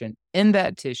expression in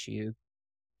that tissue.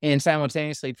 And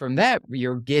simultaneously from that,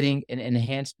 you're getting an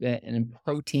enhancement in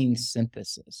protein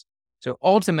synthesis. So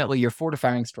ultimately, you're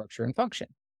fortifying structure and function.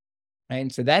 Right?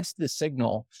 And so that's the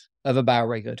signal of a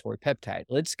bioregulatory peptide.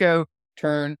 Let's go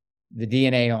turn the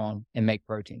DNA on and make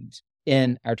proteins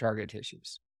in our target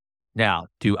tissues. Now,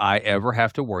 do I ever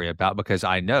have to worry about, because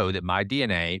I know that my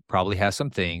DNA probably has some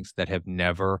things that have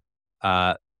never,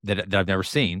 that I've never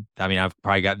seen. I mean, I've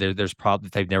probably got, there's probably,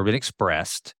 they've never been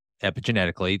expressed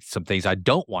epigenetically, some things I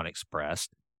don't want expressed.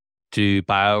 Do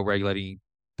bioregulating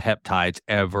peptides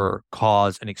ever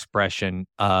cause an expression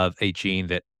of a gene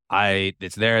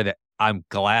that's there that I'm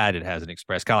glad it hasn't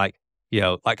expressed? Kind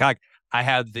of like, I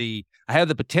have the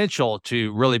potential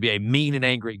to really be a mean and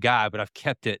angry guy, but I've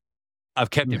kept it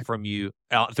from you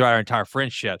throughout our entire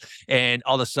friendship. And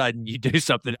all of a sudden you do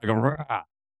something, I go, rah.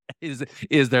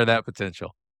 Is there that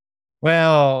potential?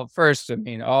 Well, first, I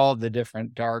mean, all the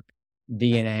different dark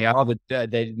DNA, all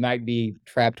that might be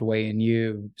trapped away in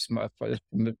you,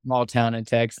 small town in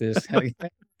Texas.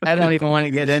 I don't even want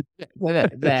to get into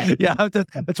that. Yeah,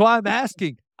 that's why I'm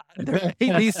asking. There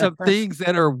may be some things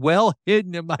that are well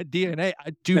hidden in my DNA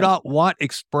I do not want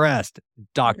expressed,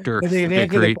 Dr.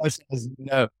 Vickery.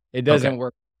 No, it doesn't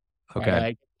work. Okay.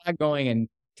 Like, not going and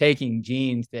taking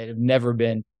genes that have never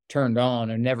been turned on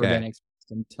or never been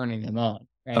expressed and turning them on.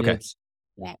 Right? Okay.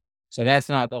 So that's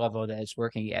not the level that it's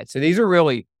working yet. So these are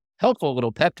really helpful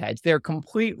little peptides. They're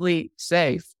completely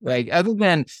safe. Like other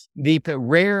than the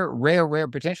rare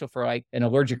potential for like an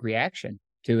allergic reaction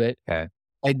to it. Okay.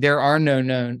 Like there are no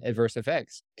known adverse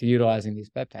effects to utilizing these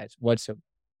peptides whatsoever.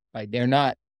 Like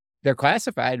they're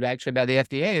classified actually by the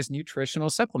FDA as nutritional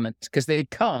supplements because they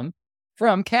come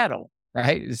from cattle,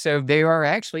 right? So they are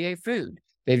actually a food.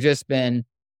 They've just been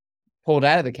pulled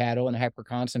out of the cattle and hyper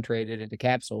concentrated into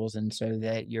capsules, and so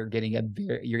that you're getting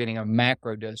a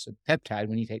macro dose of peptide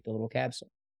when you take the little capsule.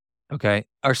 Okay.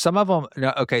 Are some of them,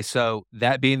 no, okay. So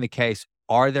that being the case,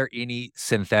 are there any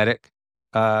synthetic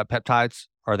peptides?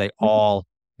 Are they all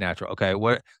natural? Okay.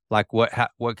 What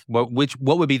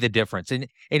would be the difference? And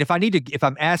if I need to, if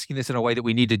I'm asking this in a way that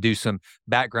we need to do some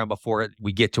background before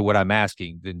we get to what I'm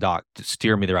asking, then doc, to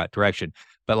steer me the right direction.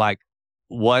 But like,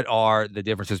 what are the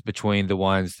differences between the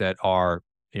ones that are,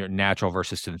 natural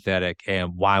versus synthetic,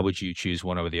 and why would you choose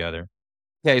one over the other?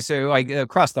 Okay, so like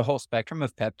across the whole spectrum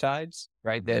of peptides,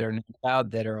 right, that Mhm. are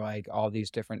out, that are like all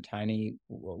these different tiny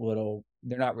little,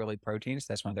 they're not really proteins.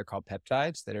 That's why they're called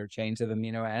peptides, that are chains of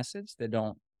amino acids that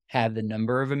don't have the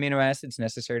number of amino acids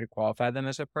necessary to qualify them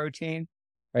as a protein,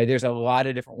 right? There's a lot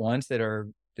of different ones that are,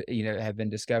 have been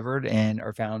discovered and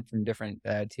are found from different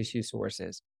tissue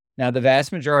sources. Now, the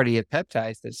vast majority of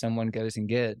peptides that someone goes and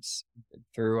gets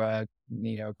through a,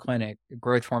 clinic,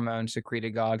 growth hormone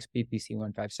secretagogues, PPC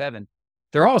 157,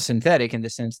 they're all synthetic in the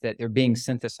sense that they're being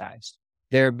synthesized.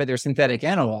 But they're synthetic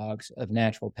analogs of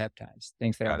natural peptides,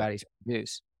 things that our Got it. bodies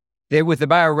produce. With the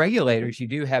bioregulators, you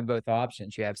do have both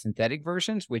options. You have synthetic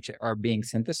versions, which are being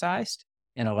synthesized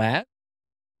in a lab,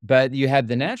 but you have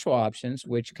the natural options,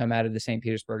 which come out of the St.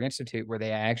 Petersburg Institute, where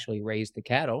they actually raise the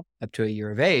cattle up to a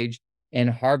year of age and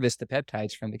harvest the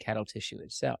peptides from the cattle tissue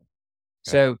itself.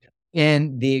 Okay. So,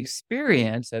 in the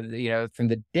experience of from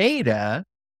the data,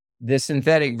 the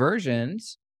synthetic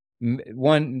versions,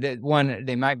 one,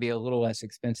 they might be a little less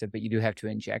expensive, but you do have to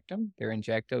inject them. They're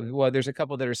injectable. Well, there's a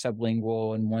couple that are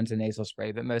sublingual and one's a nasal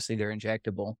spray, but mostly they're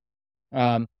injectable.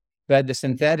 Um, but the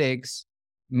synthetics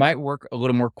might work a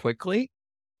little more quickly,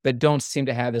 but don't seem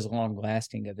to have as long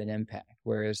lasting of an impact.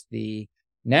 Whereas the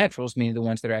naturals, meaning the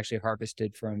ones that are actually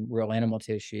harvested from real animal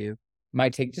tissue,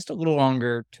 might take just a little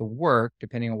longer to work,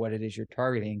 depending on what it is you're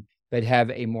targeting, but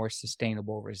have a more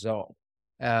sustainable result.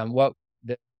 What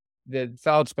the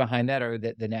thoughts behind that are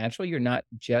that the natural, you're not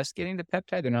just getting the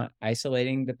peptide, they're not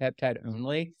isolating the peptide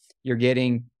only. You're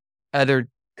getting other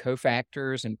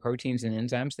cofactors and proteins and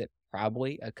enzymes that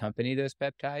probably accompany those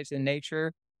peptides in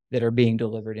nature that are being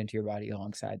delivered into your body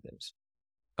alongside those.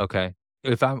 Okay.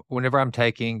 Whenever I'm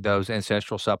taking those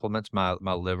ancestral supplements, my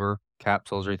liver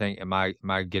capsules or anything, am I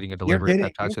getting a delivery of You're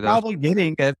peptides to those? probably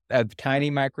getting a tiny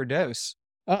microdose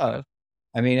Okay. of,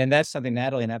 and that's something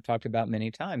Natalie and I've talked about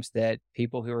many times, that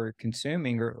people who are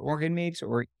consuming or organ meats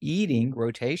or eating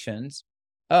rotations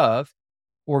of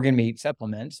organ meat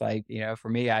supplements, like, for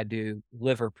me, I do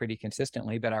liver pretty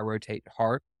consistently, but I rotate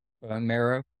heart, bone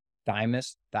marrow,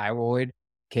 thymus, thyroid,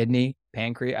 kidney,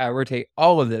 pancreas. I rotate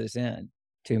all of those in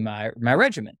to my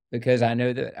regimen because I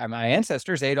know that my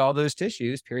ancestors ate all those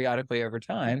tissues periodically over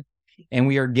time, and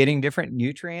we are getting different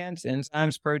nutrients,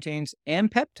 enzymes, proteins,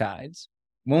 and peptides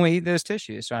when we eat those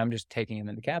tissues. So I'm just taking them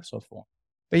in the capsule form.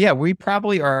 But yeah, we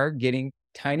probably are getting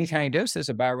tiny, tiny doses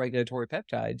of bioregulatory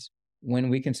peptides when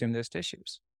we consume those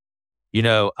tissues.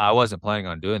 I wasn't planning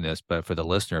on doing this, but for the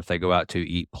listener, if they go out to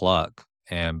Eat Pluck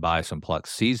and buy some Pluck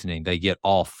seasoning, they get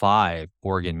all 5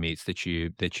 organ meats that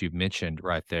you mentioned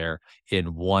right there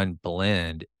in one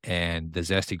blend, and the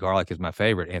zesty garlic is my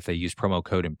favorite, and if they use promo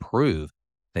code IMPROVE,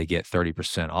 they get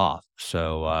 30% off.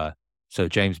 So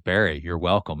James Barry, you're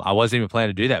welcome. I wasn't even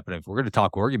planning to do that, but if we're gonna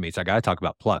talk organ meats, I gotta talk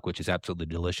about Pluck, which is absolutely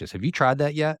delicious. Have you tried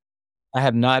that yet? I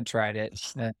have not tried it.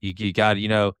 You got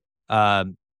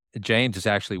um, James is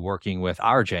actually working with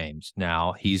our James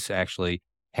now. He's actually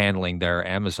handling their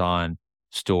Amazon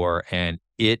store, and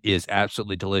it is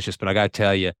absolutely delicious. But I got to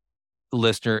tell you,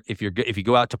 listener, if you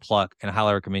go out to Pluck, and I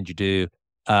highly recommend you do,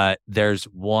 there's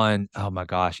one, oh my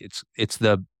gosh, it's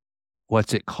the,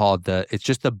 what's it called? It's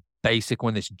just the basic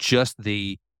one that's just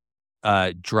the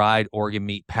dried organ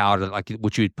meat powder, like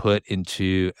what you would put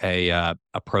into a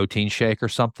protein shake or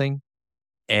something,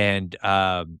 and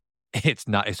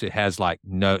it has like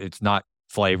no, it's not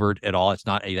flavored at all. It's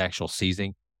not an actual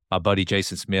seasoning. My buddy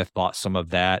Jason Smith bought some of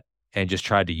that and just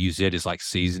tried to use it as like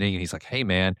seasoning. And he's like, "Hey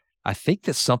man, I think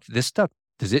that this stuff,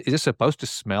 is it supposed to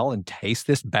smell and taste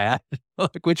this bad?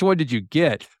 Like, which one did you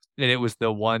get?" And it was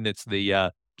the one that's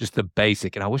just the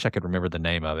basic. And I wish I could remember the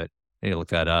name of it. I need to look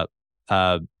that up.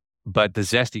 Uh, but the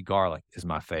zesty garlic is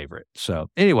my favorite. So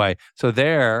anyway, so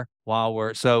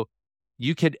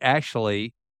you could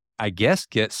actually, I guess,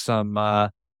 get some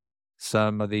of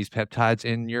these peptides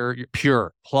in your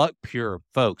pure Pluck Pure,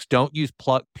 folks. Don't use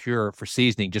Pluck Pure for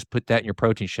seasoning. Just put that in your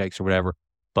protein shakes or whatever.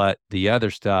 But the other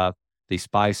stuff, the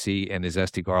spicy and the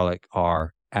zesty garlic,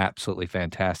 are absolutely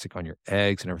fantastic on your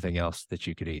eggs and everything else that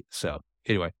you could eat. So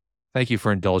anyway, thank you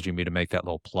for indulging me to make that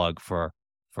little plug for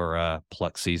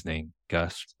Pluck seasoning,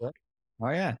 Gus. Oh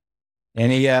yeah.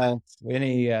 Any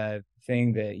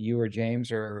thing that you or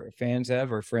James are fans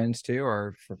of or friends to,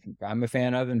 or I'm a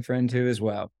fan of and friend to as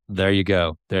well. There you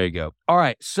go. There you go. All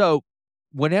right. So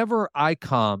whenever I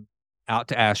come out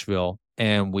to Asheville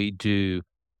and we do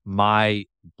my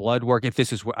blood work, if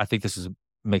this is where I think this is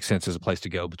makes sense as a place to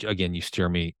go, but again, you steer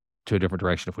me to a different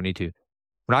direction if we need to.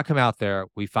 When I come out there,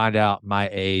 we find out my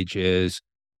age is,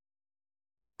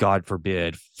 God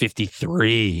forbid,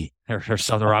 53 or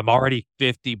something. Or I'm already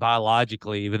 50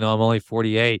 biologically, even though I'm only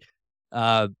 48.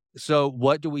 So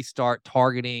what do we start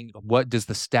targeting? What does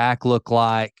the stack look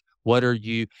like? What are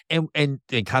you and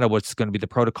kind of what's going to be the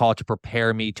protocol to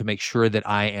prepare me to make sure that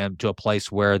I am to a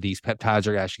place where these peptides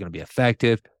are actually going to be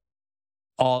effective?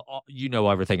 All you know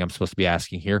everything I'm supposed to be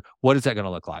asking here. What is that going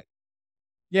to look like?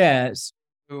 Yeah.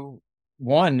 So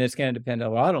one, it's going to depend a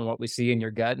lot on what we see in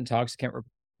your gut and toxicant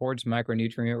reports,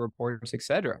 micronutrient reports, et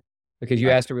cetera. Because you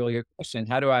Right. asked a really good question.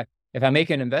 If I make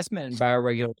an investment in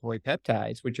bioregulatory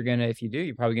peptides, which if you do,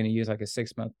 you're probably going to use like a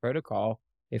 6-month protocol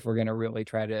if we're going to really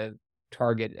try to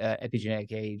target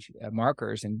epigenetic age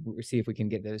markers and see if we can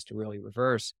get those to really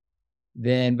reverse.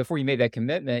 Then before you make that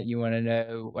commitment, you want to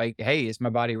know, like, hey, is my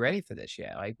body ready for this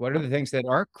yet? Like, what are the things that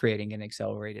are creating an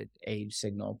accelerated age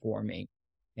signal for me?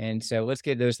 And so let's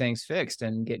get those things fixed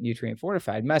and get nutrient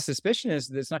fortified. My suspicion is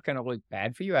that it's not going to look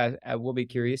bad for you. I will be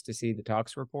curious to see the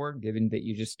tox report, given that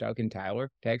you just stuck in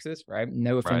Tyler, Texas, right?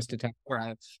 No offense to Tyler.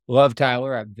 I love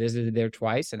Tyler. I've visited there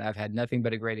twice and I've had nothing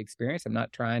but a great experience. I'm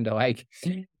not trying to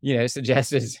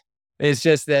suggest it's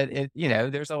just that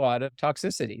there's a lot of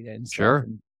toxicity and stuff. Sure.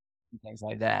 And things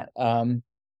like that.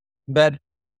 But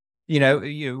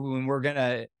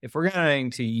if we're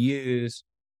going to use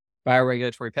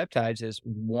bioregulatory peptides as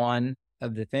one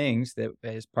of the things that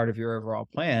is part of your overall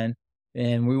plan,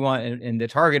 and we want, and the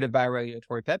target of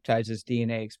bioregulatory peptides is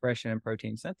DNA expression and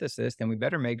protein synthesis, then we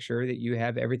better make sure that you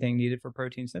have everything needed for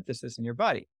protein synthesis in your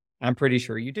body. I'm pretty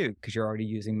sure you do, because you're already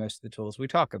using most of the tools we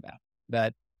talk about.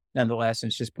 But nonetheless,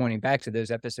 it's just pointing back to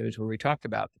those episodes where we talked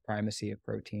about the primacy of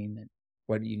protein and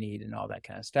what you need and all that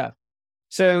kind of stuff.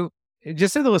 So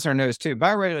just so the listener knows too,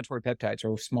 bioregulatory peptides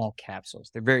are small capsules.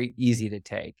 They're very easy to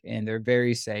take and they're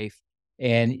very safe.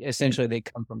 And essentially they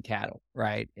come from cattle,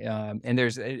 right? And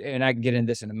I can get into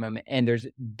this in a moment, and there's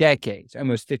decades,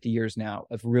 almost 50 years now,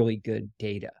 of really good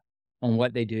data on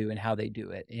what they do and how they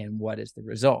do it and what is the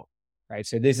result, right?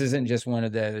 So this isn't just one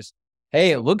of those,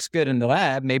 hey, it looks good in the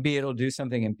lab, maybe it'll do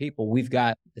something in people. We've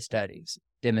got the studies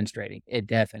demonstrating it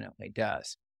definitely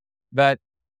does. But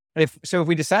if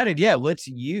we decided, let's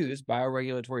use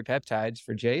bioregulatory peptides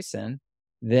for Jason,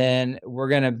 then we're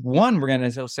going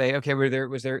to say, okay,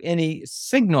 was there any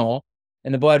signal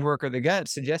in the blood work or the gut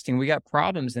suggesting we got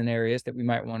problems in areas that we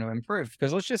might want to improve?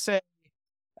 Because let's just say,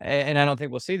 and I don't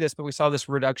think we'll see this, but we saw this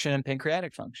reduction in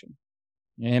pancreatic function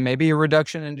and maybe a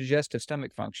reduction in digestive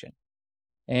stomach function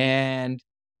and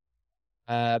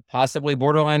possibly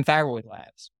borderline thyroid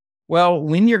labs. Well,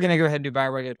 when you're going to go ahead and do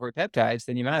bioregulatory peptides,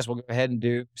 then you might as well go ahead and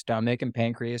do stomach and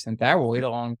pancreas and thyroid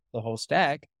along the whole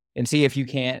stack and see if you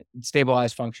can't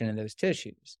stabilize function in those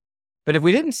tissues. But if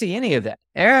we didn't see any of that,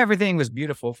 everything was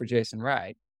beautiful for Jason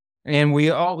Wright, and we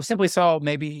all simply saw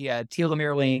maybe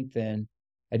telomere length and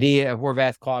a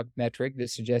Horvath clock metric that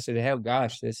suggested, oh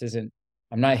gosh,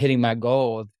 I'm not hitting my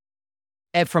goal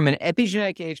from an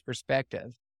epigenetic age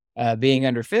perspective, being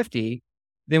under 50,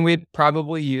 then we'd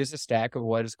probably use a stack of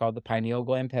what is called the pineal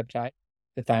gland peptide,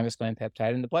 the thymus gland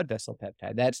peptide, and the blood vessel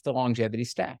peptide. That's the longevity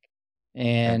stack.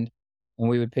 And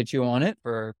we would pitch you on it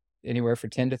for anywhere for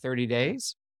 10 to 30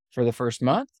 days for the first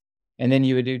month. And then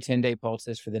you would do 10-day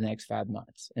pulses for the next 5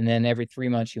 months. And then every 3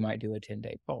 months, you might do a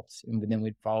 10-day pulse. And then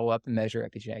we'd follow up and measure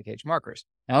epigenetic age markers.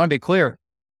 Now, I want to be clear.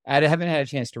 I haven't had a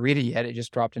chance to read it yet. It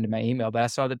just dropped into my email, but I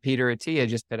saw that Peter Attia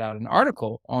just put out an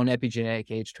article on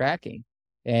epigenetic age tracking.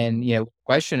 And,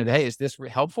 question of, hey, is this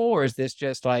helpful or is this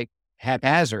just like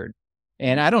haphazard?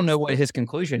 And I don't know what his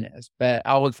conclusion is, but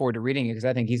I'll look forward to reading it because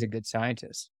I think he's a good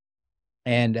scientist.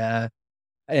 And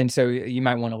so you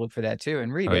might want to look for that too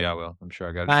and read it. Oh, yeah, I will. I'm sure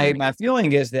I got it. My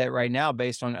feeling is that right now,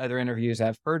 based on other interviews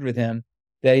I've heard with him,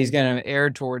 that he's going to err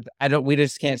toward, we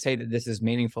just can't say that this is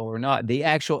meaningful or not. The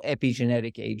actual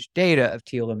epigenetic age data of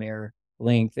telomere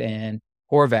length and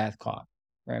Horvath clock.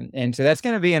 Right? And so that's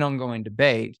going to be an ongoing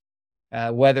debate.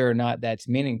 Whether or not that's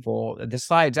meaningful. The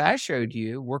slides I showed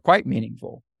you were quite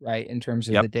meaningful, right? In terms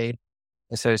of the data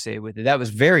associated with it. That was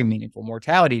very meaningful.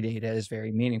 Mortality data is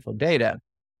very meaningful data.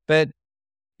 But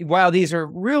while these are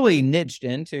really niched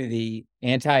into the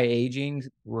anti-aging,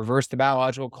 reverse the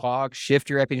biological clock, shift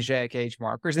your epigenetic age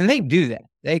markers, and they do that.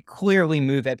 They clearly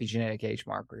move epigenetic age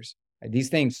markers. These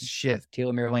things shift,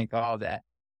 telomere length, all of that.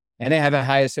 And they have a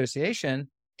high association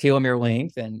telomere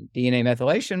length and DNA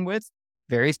methylation with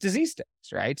various disease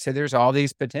states, right? So there's all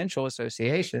these potential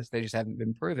associations. They just haven't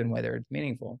been proven whether it's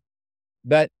meaningful.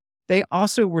 But they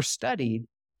also were studied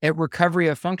at recovery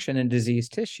of function in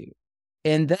diseased tissue.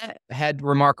 And that had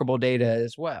remarkable data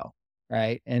as well,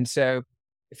 right? And so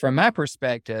from my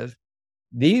perspective,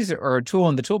 these are a tool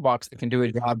in the toolbox that can do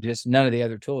a job just none of the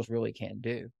other tools really can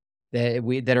do,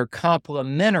 that are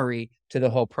complementary to the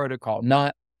whole protocol,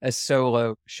 not a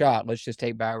solo shot. Let's just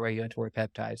take bioregulatory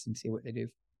peptides and see what they do.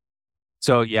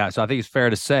 So yeah, so I think it's fair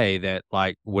to say that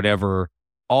like whatever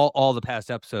all the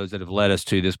past episodes that have led us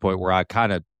to this point where I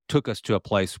kind of took us to a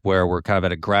place where we're kind of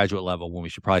at a graduate level when we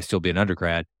should probably still be an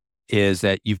undergrad, is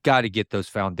that you've got to get those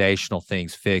foundational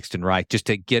things fixed and right just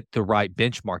to get the right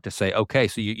benchmark to say, okay,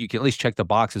 so you can at least check the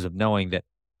boxes of knowing that,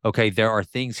 okay, there are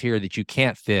things here that you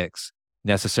can't fix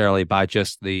necessarily by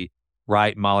just the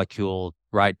right molecule,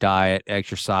 right diet,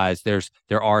 exercise. There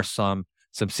are some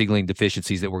signaling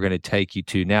deficiencies that we're going to take you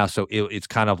to now. So it's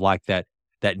kind of like that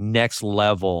next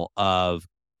level of,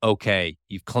 okay,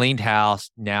 you've cleaned house.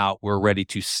 Now we're ready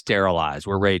to sterilize.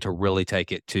 We're ready to really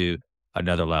take it to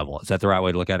another level. Is that the right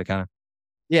way to look at it, kind of?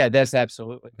 Yeah, that's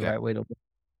absolutely the right way to look.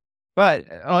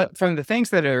 But from the things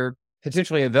that are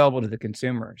potentially available to the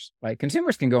consumers, like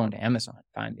consumers can go onto Amazon and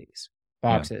find these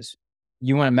boxes. Yeah.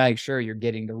 You want to make sure you're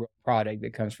getting the real product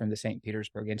that comes from the St.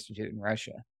 Petersburg Institute in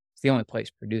Russia. It's the only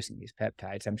place producing these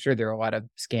peptides. I'm sure there are a lot of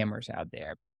scammers out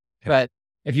there. Yeah. But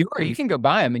if you are, you can go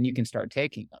buy them and you can start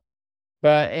taking them.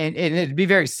 But and it'd be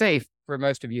very safe for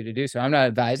most of you to do so. I'm not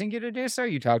advising you to do so.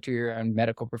 You talk to your own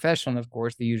medical professional, and of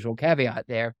course, the usual caveat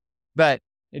there. But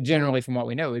generally, from what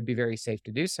we know, it would be very safe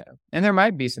to do so. And there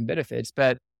might be some benefits.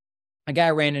 But a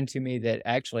guy ran into me that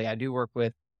actually I do work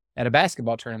with at a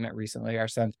basketball tournament recently. Our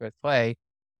sons both play.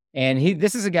 And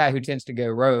this is a guy who tends to go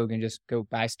rogue and just go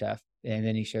buy stuff. And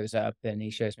then he shows up and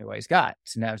he shows me what he's got.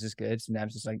 So now it's just good. So now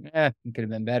it's just like, it could have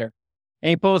been better. And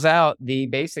he pulls out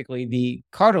basically the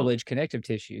cartilage connective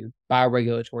tissue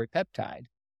bioregulatory peptide.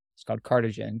 It's called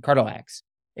Cartilax.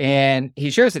 And he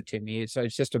shows it to me. So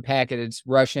it's just a packet. It's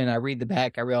Russian. I read the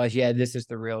back. I realize, yeah, this is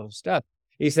the real stuff.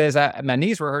 He says, my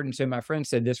knees were hurting. So my friend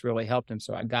said this really helped him.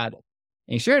 So I got it.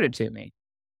 And he shared it to me.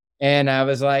 And I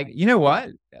was like, you know what?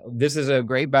 This is a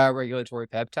great bioregulatory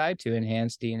peptide to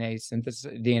enhance DNA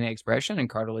synthesis, DNA expression in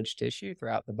cartilage tissue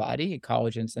throughout the body,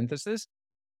 collagen synthesis.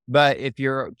 But if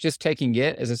you're just taking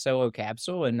it as a solo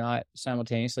capsule and not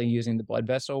simultaneously using the blood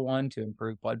vessel one to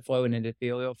improve blood flow and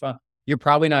endothelial function, you're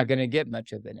probably not going to get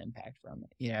much of an impact from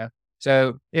it,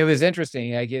 So it was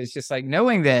interesting. Like, it's just like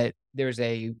knowing that there's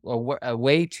a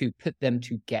way to put them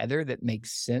together that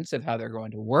makes sense of how they're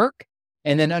going to work,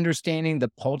 and then understanding the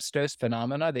pulse dose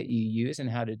phenomena that you use and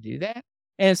how to do that.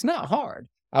 And it's not hard.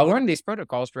 I learned these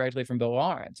protocols directly from Bill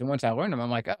Lawrence. And once I learned them, I'm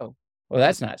like, oh, well,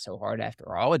 that's not so hard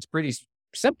after all. It's pretty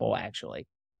simple, actually.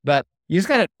 But you just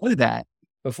got to do that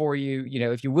before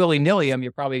if you willy-nilly them,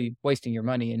 you're probably wasting your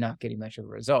money and not getting much of a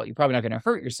result. You're probably not going to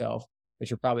hurt yourself, but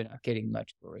you're probably not getting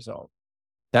much of a result.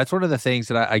 That's one of the things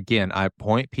that I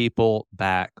point people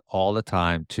back all the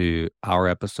time to our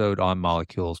episode on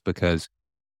molecules, because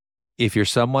if you're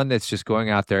someone that's just going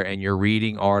out there and you're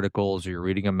reading articles or you're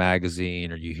reading a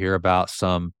magazine or you hear about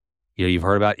you've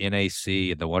heard about NAC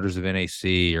and the wonders of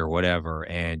NAC or whatever,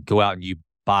 and go out and you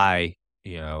buy,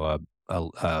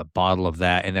 a bottle of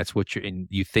that, and that's what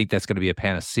you think that's going to be a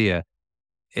panacea.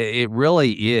 It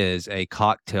really is a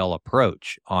cocktail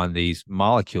approach on these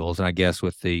molecules. And I guess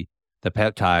with the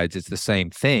peptides, it's the same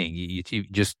thing. You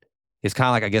just, it's kind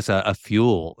of like, I guess, a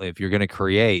fuel. If you're going to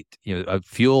create, a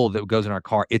fuel that goes in our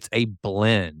car, it's a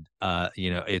blend,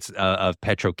 it's of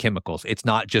petrochemicals. It's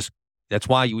not just, that's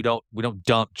why we don't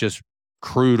dump just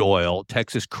crude oil,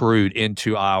 Texas crude,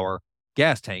 into our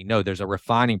gas tank. No, there's a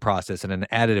refining process and an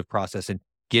additive process, and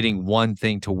getting one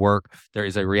thing to work, there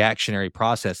is a reactionary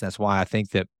process. That's why I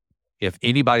think that if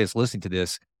anybody is listening to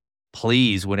this,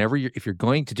 please, if you're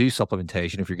going to do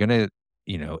supplementation, if you're going to,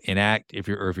 if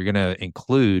you're going to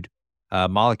include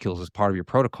molecules as part of your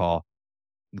protocol,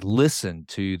 listen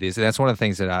to this. And that's one of the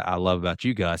things that I love about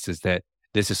you guys, is that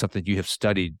this is something you have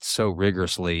studied so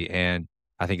rigorously. And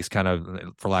I think it's kind of,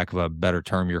 for lack of a better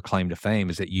term, your claim to fame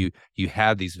is that you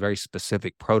have these very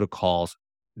specific protocols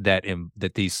that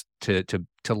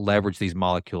to leverage these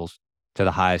molecules to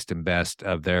the highest and best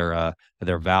of their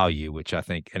value, which I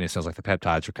think, and it sounds like the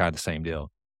peptides are kind of the same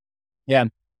deal. Yeah.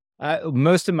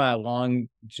 Most of my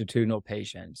longitudinal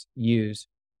patients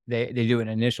they do an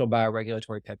initial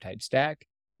bioregulatory peptide stack.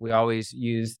 We always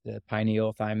use the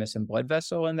pineal, thymus, and blood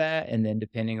vessel in that. And then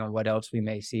depending on what else we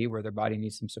may see where their body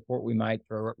needs some support, we might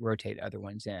rotate other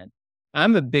ones in.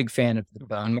 I'm a big fan of the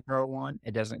bone marrow one.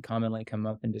 It doesn't commonly come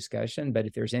up in discussion, but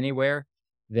if there's anywhere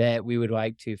that we would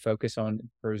like to focus on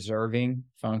preserving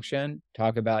function,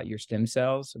 talk about your stem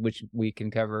cells, which we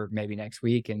can cover maybe next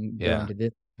week and go Yeah. into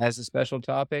this as a special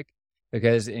topic,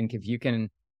 because if you can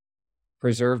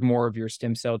preserve more of your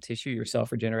stem cell tissue, your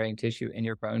self-regenerating tissue in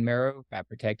your bone marrow by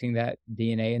protecting that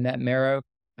DNA in that marrow,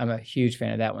 I'm a huge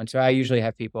fan of that one. So I usually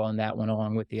have people on that one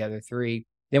along with the other three.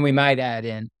 Then we might add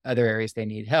in other areas they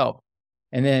need help.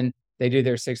 And then they do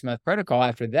their 6-month protocol.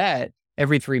 After that,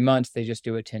 every 3 months, they just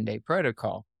do a 10-day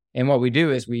protocol. And what we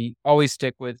do is we always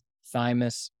stick with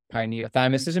thymus, pineal.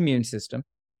 Thymus is immune system,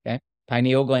 okay?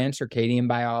 Pineal gland, circadian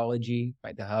biology,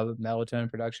 right? The hub of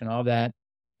melatonin production, all that.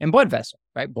 And blood vessel,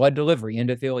 right? Blood delivery,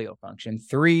 endothelial function.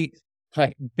 3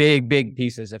 like big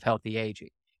pieces of healthy aging.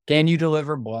 Can you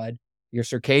deliver blood, your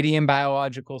circadian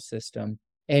biological system,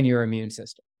 and your immune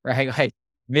system, right? Like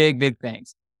big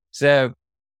things. So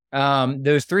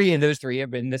those three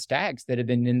have been the stacks that have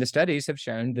been in the studies have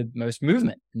shown the most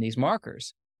movement in these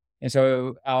markers. And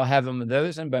so I'll have them with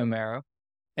those in bone marrow.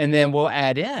 And then we'll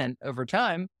add in over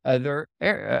time other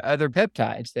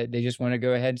peptides that they just want to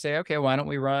go ahead and say, okay, why don't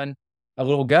we run a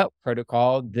little gut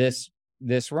protocol this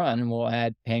run, and we'll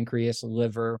add pancreas,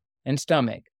 liver, and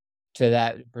stomach to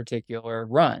that particular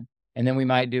run. And then we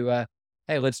might do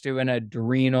let's do an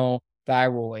adrenal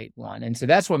thyroid one. And so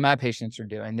that's what my patients are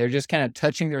doing. They're just kind of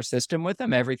touching their system with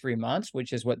them every 3 months,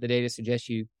 which is what the data suggests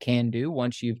you can do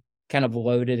once you've kind of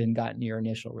loaded and gotten your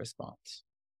initial response.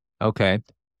 Okay.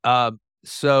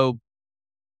 So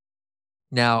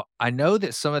now I know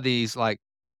that some of these, like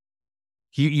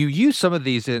you use some of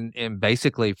these in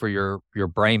basically for your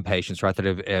brain patients, right?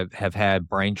 That have had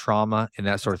brain trauma and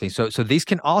that sort of thing. So these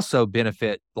can also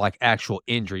benefit like actual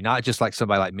injury, not just like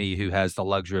somebody like me who has the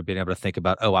luxury of being able to think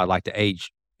about, oh, I'd like to age,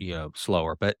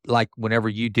 slower. But like whenever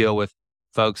you deal with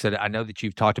folks that I know that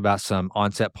you've talked about some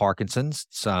onset Parkinson's,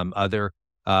 some other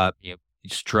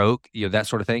stroke, that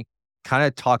sort of thing. Kind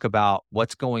of talk about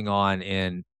what's going on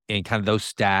in kind of those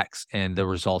stacks and the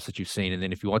results that you've seen. And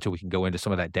then if you want to, we can go into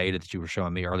some of that data that you were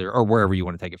showing me earlier or wherever you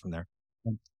want to take it from there.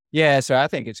 Yeah, so I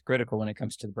think it's critical when it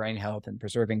comes to the brain health and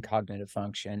preserving cognitive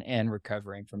function and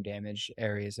recovering from damaged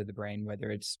areas of the brain,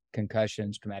 whether it's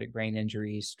concussions, traumatic brain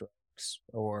injuries, strokes,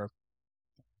 or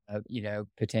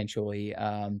potentially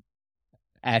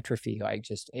atrophy, like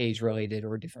just age-related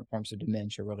or different forms of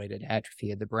dementia-related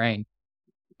atrophy of the brain,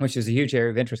 which is a huge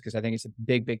area of interest because I think it's a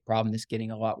big problem that's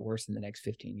getting a lot worse in the next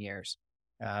 15 years.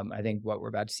 I think what we're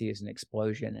about to see is an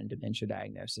explosion in dementia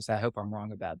diagnosis. I hope I'm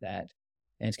wrong about that.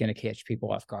 And it's going to catch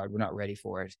people off guard. We're not ready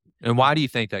for it. And why do you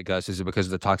think that, Gus? Is it because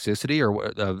of the toxicity or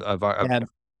of our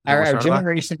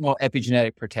generational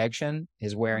epigenetic protection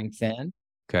is wearing thin.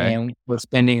 Okay. And we're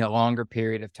spending a longer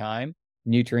period of time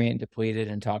nutrient depleted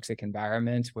and toxic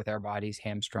environments with our bodies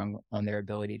hamstrung on their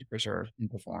ability to preserve and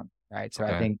perform. Right. So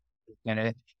I think we're going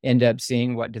to end up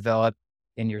seeing what developed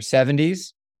in your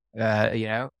 70s,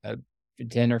 10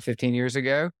 or 15 years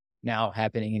ago, now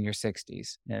happening in your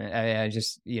 60s. And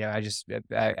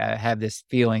I have this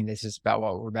feeling this is about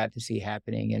what we're about to see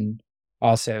happening. And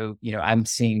also, I'm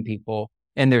seeing people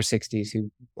in their 60s who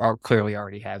are clearly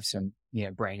already have some,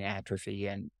 brain atrophy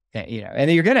and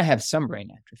you're going to have some brain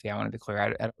atrophy. I want to be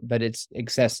clear, but it's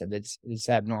excessive. It's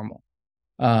abnormal.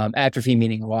 Atrophy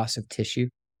meaning loss of tissue.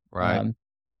 Right.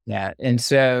 Yeah. And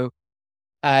so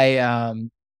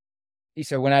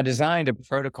so when I designed a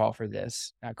protocol for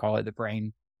this, I call it the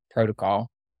brain protocol.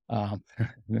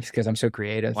 Because I'm so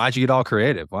creative. Why'd you get all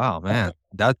creative? Wow, man.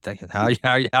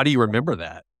 How do you remember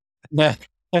that? Wow.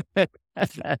 Yeah.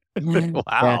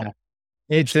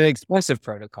 It's an expensive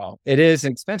protocol. It is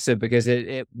expensive because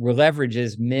it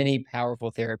leverages many powerful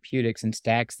therapeutics and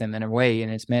stacks them in a way,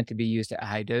 and it's meant to be used at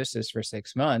high doses for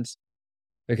 6 months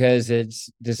because it's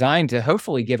designed to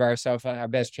hopefully give ourselves our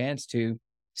best chance to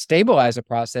stabilize a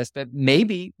process that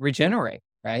maybe regenerate,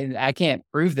 right? I can't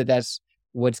prove that that's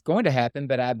what's going to happen,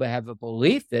 but I have a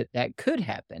belief that that could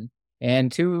happen.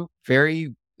 And two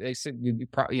very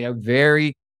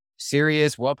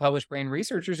serious, well-published brain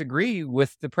researchers agree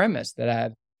with the premise that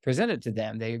I've presented to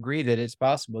them. They agree that it's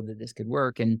possible that this could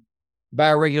work. And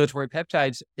bioregulatory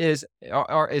peptides is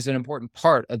an important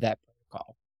part of that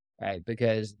protocol, right?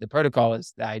 Because the protocol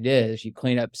the idea is you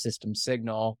clean up system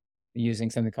signal using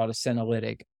something called a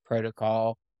senolytic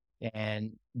protocol,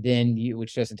 and then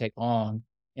which doesn't take long.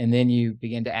 And then you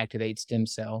begin to activate stem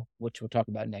cell, which we'll talk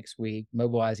about next week,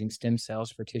 mobilizing stem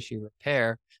cells for tissue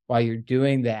repair. While you're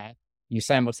doing that, you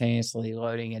simultaneously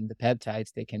loading in the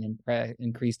peptides that can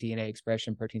increase DNA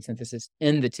expression, protein synthesis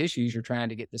in the tissues you're trying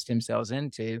to get the stem cells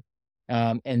into.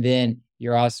 And then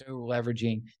you're also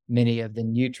leveraging many of the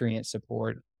nutrient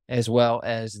support as well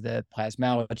as the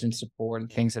plasmalogen support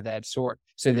and things of that sort,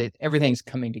 so that everything's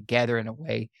coming together in a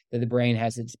way that the brain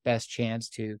has its best chance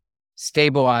to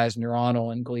stabilize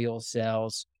neuronal and glial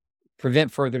cells,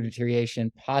 prevent further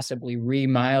deterioration, possibly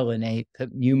remyelinate,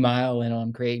 put new myelin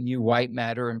on, create new white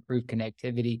matter, improve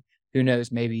connectivity. Who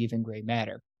knows, maybe even gray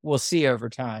matter. We'll see over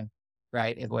time,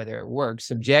 right, whether it works.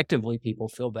 Subjectively, people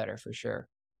feel better for sure.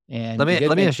 And Let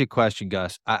me ask you a question,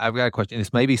 Gus. I've got a question.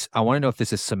 This maybe I want to know if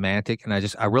this is semantic, and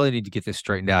I really need to get this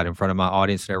straightened out in front of my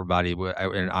audience and everybody.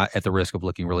 At the risk of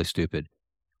looking really stupid,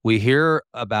 we hear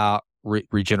about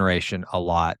regeneration a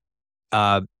lot.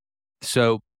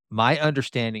 So my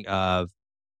understanding of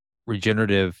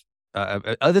regenerative,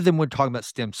 other than when talking about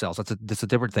stem cells, that's a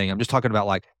different thing. I'm just talking about,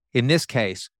 like, in this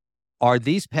case, are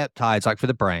these peptides, like for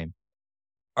the brain?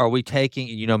 Are we taking?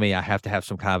 You know me, I have to have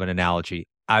some kind of an analogy.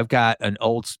 I've got an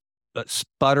old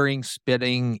sputtering,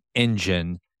 spitting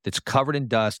engine that's covered in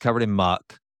dust, covered in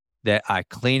muck, that I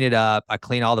clean it up. I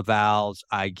clean all the valves.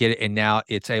 I get it. And now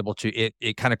it's able to,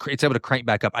 it's able to crank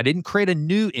back up. I didn't create a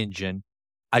new engine.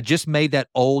 I just made that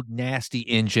old nasty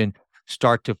engine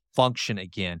start to function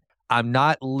again. I'm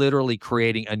not literally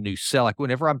creating a new cell. Like,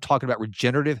 whenever I'm talking about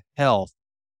regenerative health,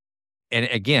 and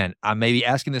again, I may be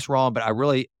asking this wrong, but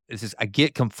I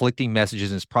get conflicting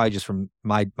messages, and it's probably just from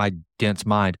my dense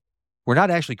mind. We're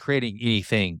not actually creating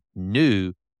anything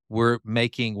new. We're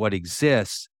making what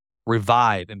exists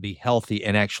revive and be healthy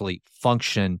and actually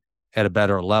function at a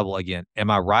better level again. Am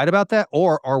I right about that?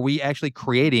 Or are we actually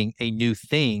creating a new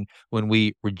thing when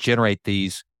we regenerate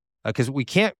these? Because we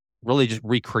can't really just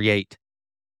recreate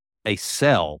a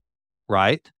cell,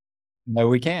 right? No,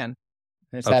 we can.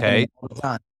 It's Okay. happening all the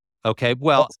time. Okay.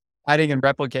 Well, hiding and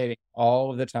replicating all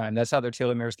of the time. That's how their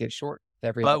telomeres get short.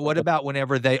 but what about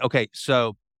whenever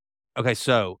so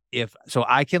if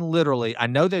I can literally, I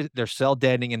know that they're cell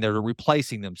deadening and they're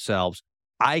replacing themselves.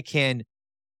 I can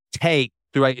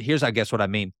here's, I guess, what I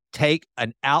mean. Take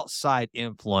an outside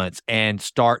influence and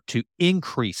start to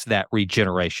increase that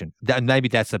regeneration. Maybe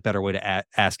that's a better way to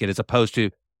ask it, as opposed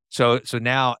to, so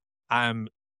now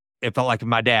it felt like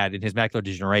my dad in his macular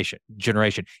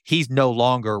degeneration, he's no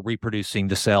longer reproducing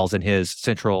the cells in his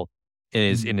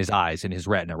in his eyes, in his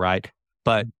retina, right?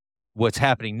 But what's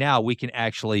happening now, we can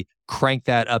actually crank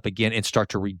that up again and start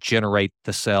to regenerate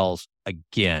the cells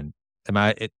again.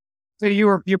 So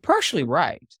you're partially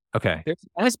right. Okay. There's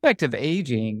an aspect of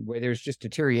aging where there's just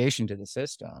deterioration to the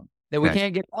system that we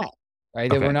can't get back,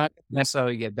 right? That we're not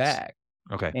necessarily get back.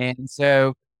 Okay. And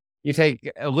so you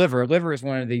take a liver. A liver is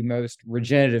one of the most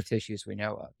regenerative tissues we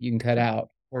know of. You can cut out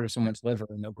part of someone's liver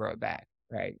and they'll grow it back,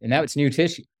 right? And now it's new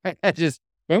tissue. Right? That just,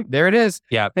 boom, there it is.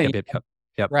 Yeah.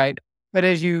 Yep. Right. But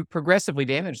as you progressively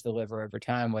damage the liver over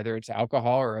time, whether it's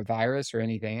alcohol or a virus or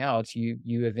anything else, you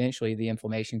eventually, the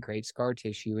inflammation creates scar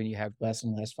tissue and you have less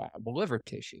and less viable liver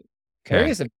tissue. Okay.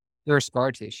 Areas of pure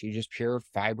scar tissue, just pure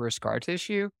fibrous scar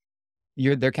tissue,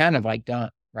 they're kind of like done,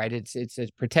 right? It's a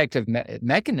protective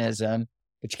mechanism,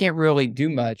 but you can't really do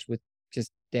much with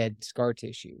just dead scar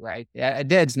tissue, right?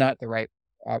 Dead's not the right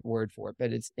word for it,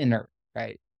 but it's inert,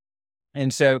 right?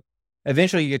 And so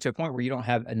eventually you get to a point where you don't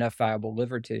have enough viable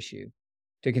liver tissue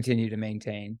to continue to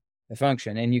maintain the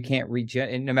function, and you can't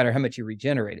no matter how much you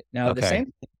regenerate it. Now, the same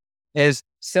thing is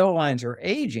cell lines are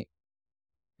aging.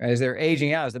 As they're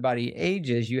aging out, as the body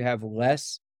ages, you have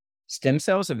less stem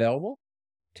cells available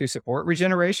to support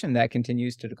regeneration. That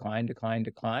continues to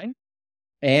decline.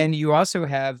 And you also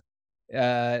have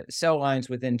cell lines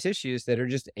within tissues that are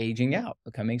just aging out,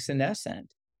 becoming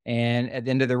senescent, and at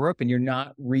the end of the rope, and you're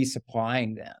not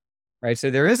resupplying them. Right.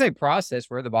 So there is a process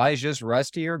where the body's just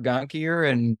rustier,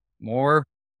 gunkier, and more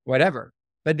whatever.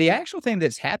 But the actual thing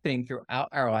that's happening throughout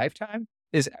our lifetime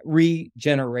is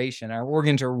regeneration. Our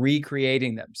organs are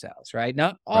recreating themselves, right?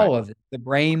 Not all of it. The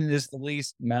brain is the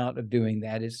least amount of doing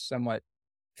that, is somewhat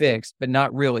fixed, but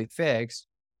not really fixed.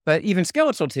 But even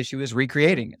skeletal tissue is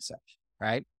recreating itself,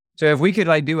 right? So if we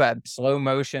could do a slow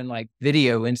motion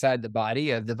video inside the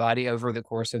body over the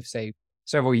course of, say,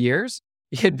 several years,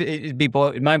 it'd be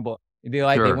mind blowing. It'd be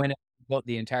like they went and built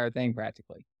the entire thing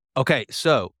practically. Okay,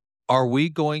 so are we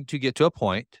going to get to a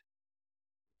point,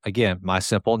 again, my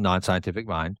simple non-scientific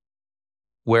mind,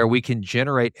 where we can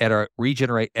regenerate at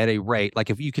a rate,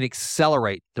 like if you can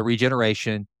accelerate the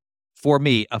regeneration for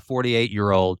me, a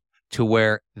 48-year-old, to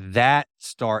where that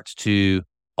starts to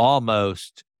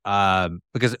almost,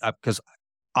 because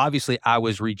obviously I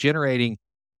was regenerating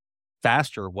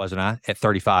faster, wasn't I, at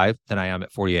 35 than I am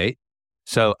at 48.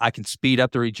 So I can speed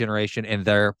up the regeneration and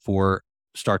therefore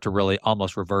start to really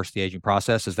almost reverse the aging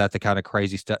process. Is that the kind of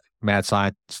crazy mad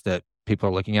science that people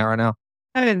are looking at right now?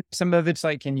 And some of it's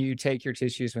like, can you take your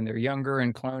tissues when they're younger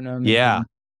and clone them? Yeah.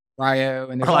 cryo,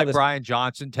 and there's Or all like this. Brian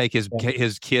Johnson take his Yeah.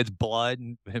 his kid's blood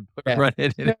and Yeah. run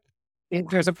it in.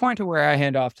 There's a point to where I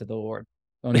hand off to the Lord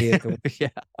on the authority Yeah.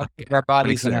 of Okay. our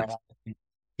bodies Makes and our sense. lives.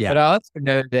 Yeah. But I also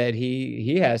know that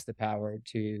he has the power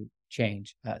to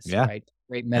change us, Yeah. right?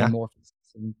 Great Yeah. metamorphosis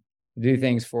and do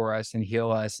things for us and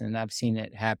heal us. And I've seen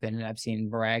it happen. And I've seen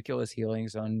miraculous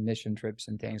healings on mission trips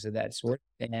and things of that sort.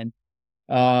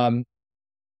 Um,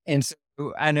 and so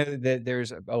I know that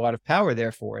there's a lot of power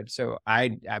there for it. So I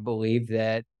believe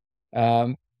that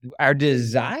um, our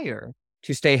desire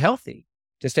to stay healthy,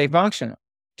 to stay functional,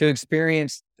 to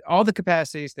experience all the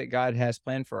capacities that God has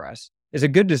planned for us is a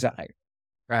good desire,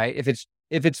 right? If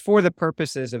it's for the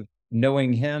purposes of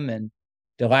knowing Him and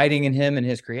delighting in Him and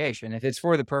His creation, if it's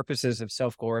for the purposes of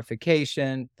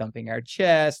self-glorification, thumping our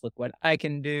chest, look what I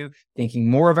can do, thinking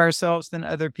more of ourselves than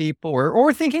other people,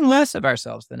 or thinking less of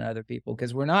ourselves than other people,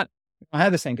 because we don't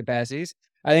have the same capacities,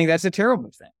 I think that's a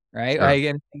terrible thing, right? Sure.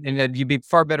 Like, and you'd be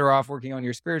far better off working on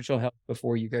your spiritual health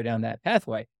before you go down that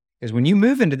pathway. Because when you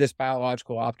move into this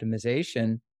biological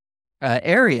optimization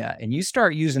area and you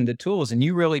start using the tools and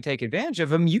you really take advantage of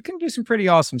them, you can do some pretty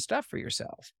awesome stuff for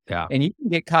yourself. Yeah. And you can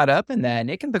get caught up in that and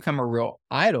it can become a real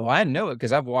idol. I know it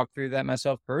because I've walked through that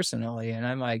myself personally. And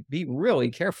I'm like, be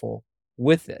really careful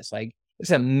with this. Like,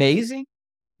 it's amazing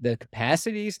the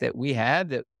capacities that we have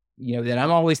that, that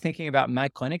I'm always thinking about in my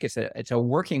clinic. It's a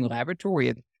working laboratory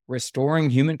of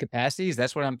restoring human capacities.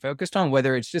 That's what I'm focused on,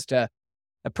 whether it's just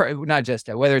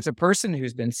whether it's a person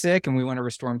who's been sick and we want to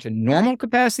restore them to normal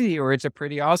capacity, or it's a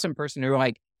pretty awesome person who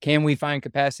can we find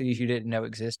capacities you didn't know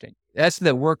existing? That's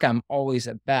the work I'm always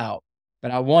about, but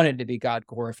I want it to be God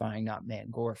glorifying, not man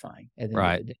glorifying. At the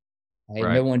end of the day.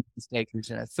 Right? No one can take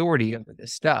who's an authority over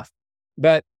this stuff.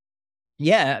 But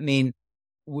yeah, I mean,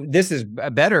 this is a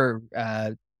better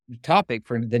topic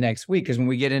for the next week, because when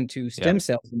we get into stem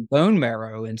cells and bone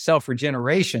marrow and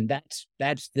self-regeneration, that's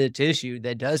the tissue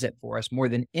that does it for us more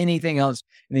than anything else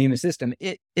in the human system.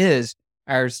 It is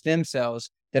our stem cells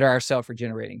that are our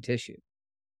self-regenerating tissue.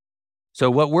 So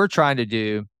what we're trying to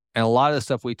do, and a lot of the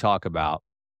stuff we talk about,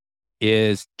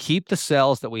 is keep the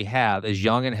cells that we have as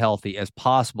young and healthy as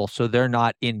possible so they're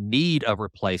not in need of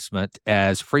replacement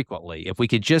as frequently. If we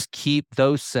could just keep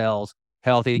those cells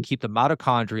healthy, keep the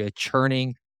mitochondria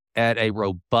churning at a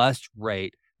robust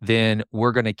rate, then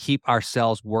we're going to keep our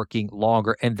cells working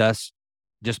longer and thus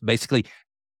just basically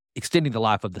extending the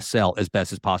life of the cell as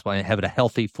best as possible and having a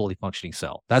healthy, fully functioning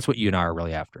cell. That's what you and I are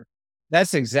really after.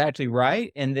 That's exactly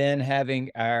right. And then having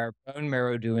our bone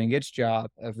marrow doing its job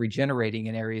of regenerating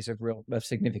in areas of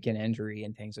significant injury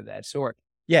and things of that sort.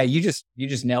 Yeah, you just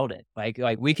nailed it. Like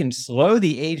we can slow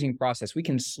the aging process. We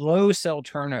can slow cell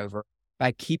turnover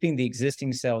by keeping the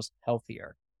existing cells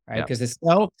healthier. Right. Because the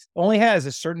cell only has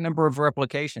a certain number of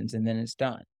replications and then it's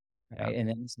done. Right. And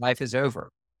then its life is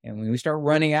over. And when we start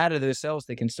running out of those cells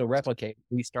that can still replicate,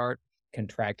 we start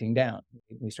contracting down.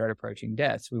 We start approaching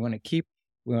death. So we want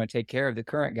to take care of the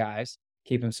current guys,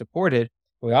 keep them supported.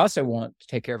 We also want to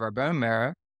take care of our bone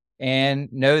marrow and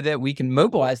know that we can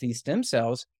mobilize these stem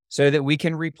cells so that we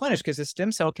can replenish, because a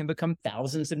stem cell can become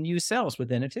thousands of new cells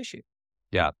within a tissue.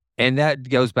 Yeah. And that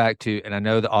goes back to, and I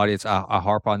know the audience, I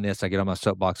harp on this, I get on my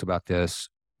soapbox about this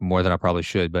more than I probably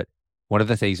should, but one of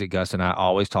the things that Gus and I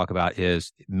always talk about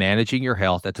is managing your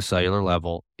health at the cellular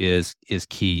level is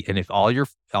key. And if all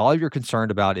you're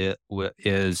concerned about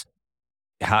is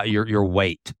how your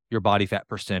weight, your body fat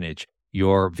percentage,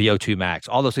 your VO2 max,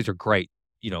 all those things are great.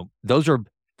 Those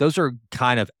are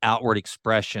kind of outward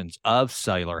expressions of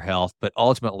cellular health, but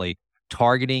ultimately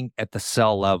targeting at the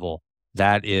cell level,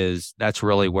 that's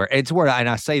really where and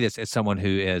I say this as someone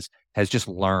who has just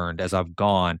learned as I've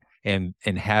gone and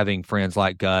having friends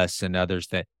like Gus and others,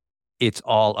 that it's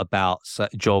all about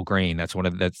Joel Green. That's one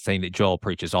of the thing that Joel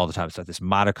preaches all the time. So this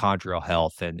mitochondrial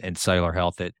health and cellular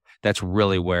health, that's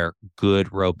really where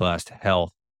good, robust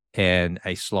health and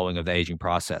a slowing of the aging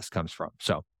process comes from.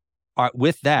 So, all right,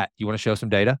 with that, you want to show some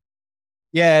data?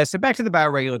 Yeah. So back to the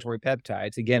bioregulatory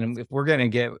peptides. Again, if we're going to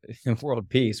get world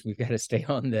peace, we've got to stay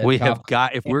on the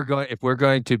if we're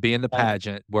going to be in the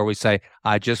pageant where we say,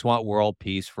 I just want world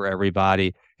peace for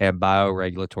everybody, and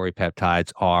bioregulatory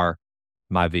peptides are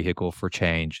my vehicle for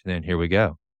change, then here we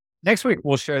go. Next week,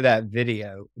 we'll show that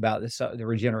video about the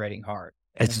regenerating heart.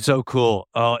 It's so cool.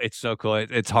 Oh, it's so cool.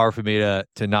 It's hard for me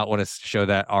to not want to show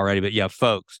that already. But yeah,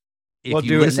 folks, if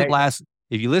you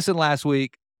listened last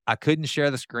week, I couldn't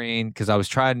share the screen because I was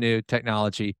trying new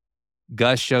technology.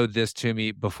 Gus showed this to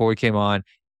me before we came on.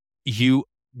 You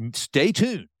stay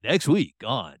tuned next week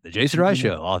on the Jason Rice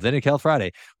Show, Authentic Health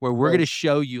Friday, where we're going to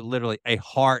show you literally a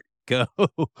heart go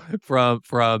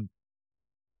from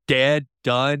dead,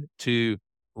 done to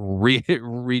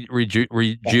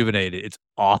rejuvenated. It's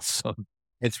awesome.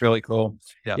 It's really cool.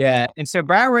 Yeah. Yeah. And so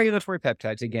bioregulatory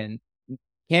peptides, again,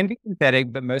 can be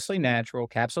synthetic, but mostly natural,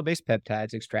 capsule-based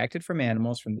peptides extracted from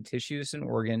animals from the tissues and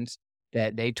organs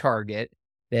that they target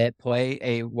that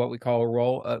play what we call a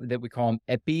role that we call them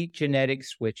epigenetic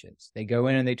switches. They go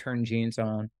in and they turn genes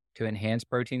on to enhance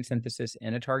protein synthesis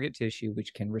in a target tissue,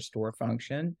 which can restore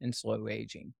function and slow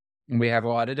aging. And we have a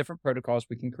lot of different protocols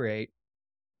we can create,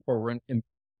 or we're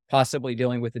possibly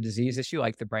dealing with a disease issue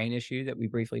like the brain issue that we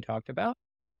briefly talked about,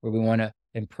 where we want to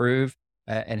improve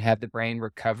and have the brain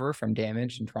recover from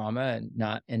damage and trauma and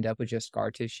not end up with just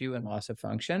scar tissue and loss of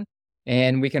function.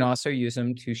 And we can also use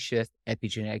them to shift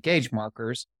epigenetic age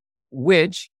markers,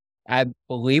 which I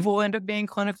believe will end up being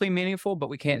clinically meaningful, but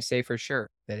we can't say for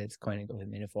sure that it's clinically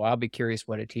meaningful. I'll be curious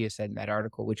what Atiya said in that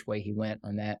article, which way he went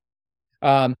on that.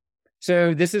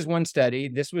 So this is one study.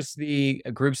 This was the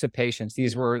groups of patients.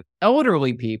 These were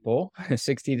elderly people,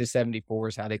 60 to 74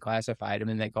 is how they classified them,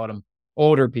 and they called them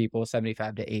older people,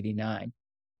 75 to 89.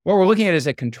 What we're looking at is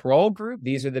a control group.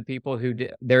 These are the people who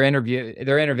their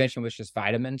intervention was just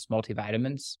vitamins,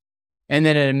 multivitamins, and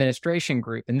then an administration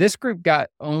group. And this group got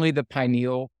only the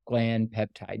pineal gland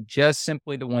peptide, just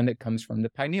simply the one that comes from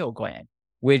the pineal gland,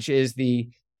 which is the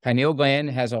pineal gland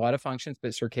has a lot of functions,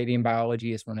 but circadian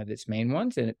biology is one of its main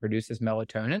ones, and it produces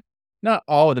melatonin. Not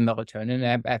all of the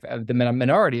melatonin, the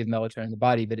minority of melatonin in the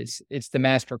body, but it's the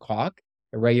master clock.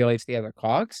 It regulates the other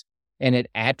clocks. And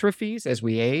it atrophies as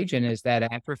we age. And as that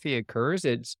atrophy occurs,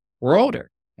 we're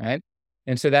older, right?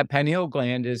 And so that pineal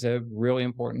gland is a really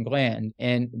important gland.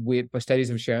 And studies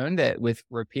have shown that with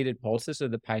repeated pulses of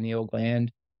the pineal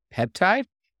gland peptide,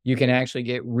 you can actually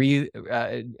get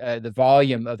the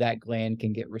volume of that gland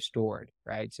can get restored,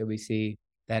 right? So we see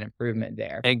that improvement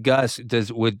there. And Gus,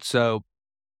 so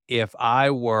if I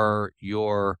were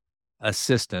your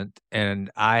assistant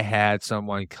and I had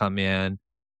someone come in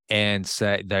and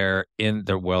say they're in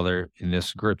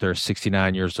this group, they're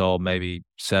 69 years old, maybe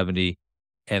 70.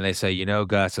 And they say,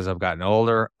 Gus, as I've gotten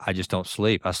older, I just don't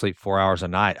sleep. I sleep 4 hours a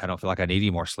night. I don't feel like I need any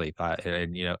more sleep.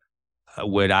 When you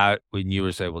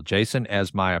would say, well, Jason,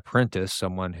 as my apprentice,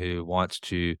 someone who wants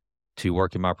to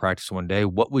work in my practice one day,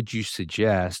 what would you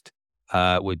suggest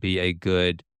would be a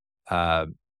good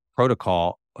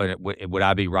protocol? Would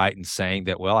I be right in saying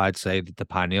that? Well, I'd say that the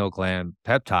pineal gland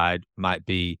peptide might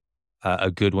be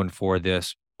a good one for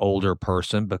this older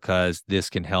person because this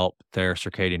can help their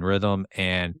circadian rhythm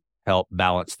and help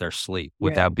balance their sleep.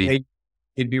 Would that be?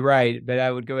 You'd be right, but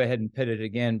I would go ahead and put it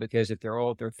again because if they're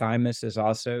old, their thymus is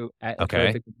also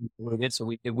Okay. polluted.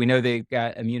 So we know they've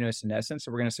got immunosenescence,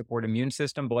 so we're going to support immune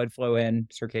system, blood flow, and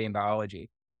circadian biology.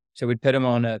 So we'd put them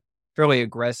on a fairly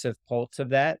aggressive pulse of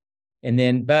that. And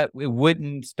then, but it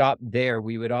wouldn't stop there.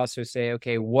 We would also say,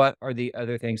 okay, what are the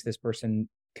other things this person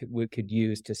could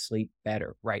use to sleep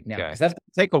better right now? Because that's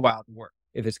going to take a while to work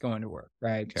if it's going to work,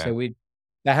 right? Okay. So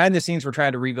behind the scenes, we're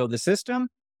trying to rebuild the system,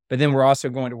 but then we're also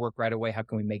going to work right away. How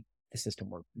can we make the system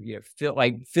work? Feel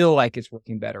like it's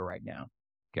working better right now.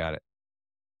 Got it.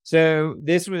 So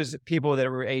this was people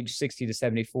that were age 60 to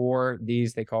 74.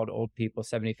 These they called old people,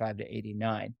 75 to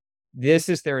 89. This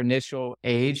is their initial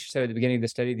age. So at the beginning of the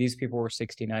study, these people were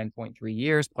 69.3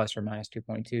 years, plus or minus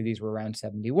 2.2. These were around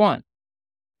 71.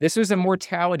 This was a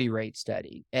mortality rate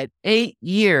study. At 8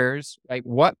 years,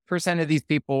 what percent of these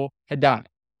people had died?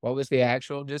 What was the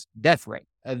actual just death rate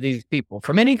of these people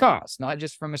from any cause, not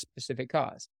just from a specific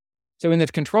cause? So in the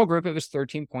control group, it was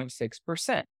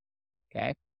 13.6%.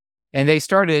 Okay. And they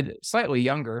started slightly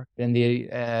younger than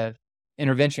the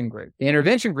intervention group. The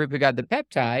intervention group who got the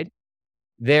peptide,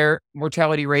 their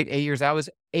mortality rate 8 years out was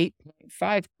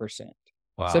 8.5%.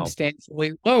 Wow.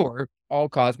 Substantially lower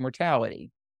all-cause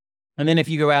mortality. And then if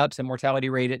you go out to mortality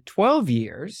rate at 12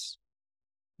 years,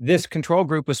 this control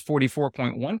group was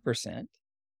 44.1%.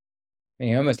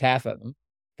 Almost half of them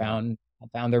found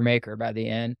their maker by the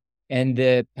end. And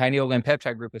the pineal gland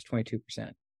peptide group was 22%.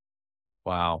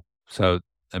 Wow. So,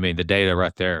 the data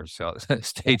right there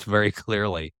states very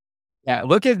clearly. Yeah.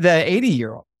 Look at the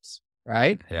 80-year-olds,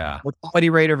 right? Yeah.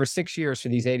 Mortality rate over 6 years for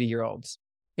these 80-year-olds,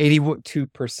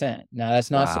 82%. Now,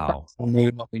 that's not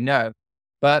surprising what we know.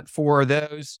 But for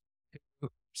those who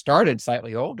started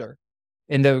slightly older,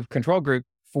 in the control group,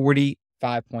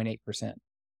 45.8%.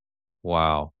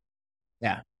 Wow.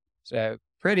 Yeah. So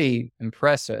pretty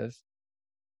impressive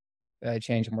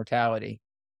change in mortality.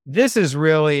 This is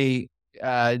really,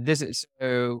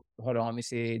 so hold on, let me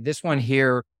see. This one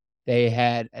here, they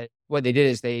had, what they did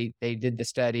is they did the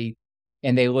study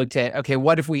and they looked at, okay,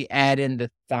 what if we add in the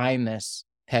thymus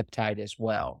peptide as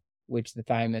well, which the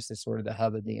thymus is sort of the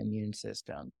hub of the immune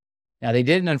system. Now, they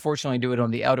didn't unfortunately do it on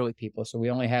the elderly people, so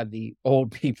we only have the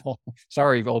old people.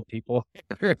 Sorry, old people.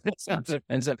 That sounds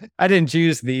offensive. I didn't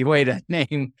choose the way to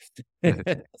name.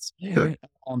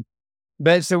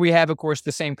 But so we have, of course,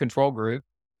 the same control group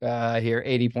here,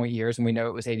 80 point years, and we know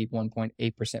it was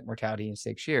 81.8% mortality in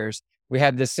 6 years. We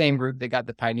have the same group that got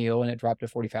the pineal, and it dropped to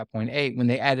 45.8. When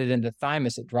they added in the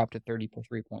thymus, it dropped to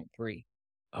 33.3.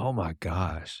 Oh my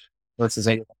gosh. Versus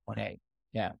 81.8.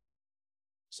 Yeah.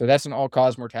 So that's an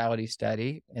all-cause mortality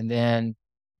study. And then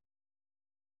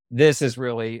this is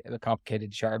really a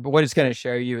complicated chart. But what it's going to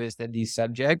show you is that these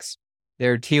subjects,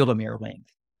 their telomere length,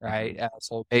 right?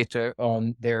 So based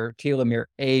on their telomere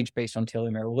age, based on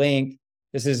telomere length,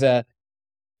 this is a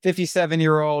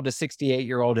 57-year-old, a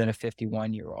 68-year-old, and a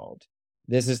 51-year-old.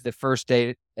 This is the first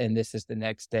date, and this is the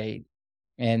next date.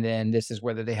 And then this is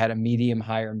whether they had a medium,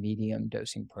 high, or medium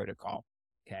dosing protocol.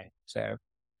 Okay. So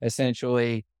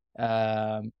essentially,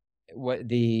 what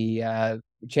the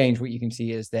change, what you can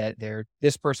see is that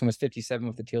this person was 57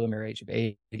 with a telomere age of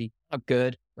 80, not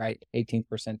good, right? 18th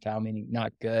percentile, meaning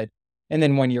not good. And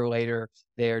then 1 year later,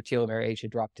 their telomere age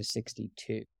had dropped to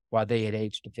 62, while they had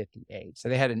aged to 58. So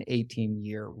they had an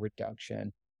 18-year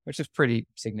reduction, which is pretty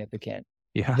significant.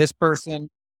 Yeah. This person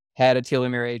had a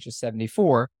telomere age of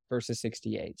 74 versus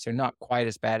 68. So not quite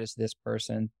as bad as this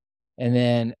person. And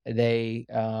then they,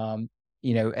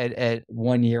 at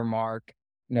 1 year mark,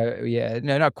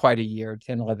 not quite a year,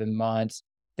 10, 11 months,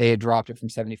 they had dropped it from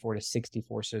 74 to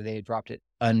 64. So they had dropped it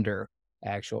under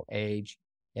actual age.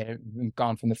 It had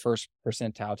gone from the first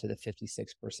percentile to the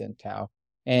 56th percentile.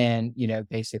 And,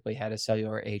 basically had a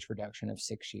cellular age reduction of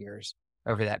 6 years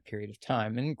over that period of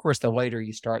time. And of course, the later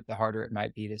you start, the harder it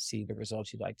might be to see the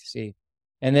results you'd like to see.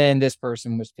 And then this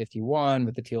person was 51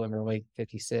 with the telomere length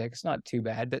 56, not too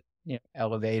bad, but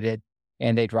elevated.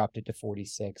 And they dropped it to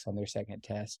 46 on their second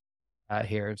test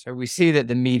here. So we see that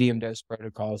the medium dose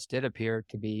protocols did appear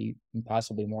to be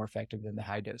possibly more effective than the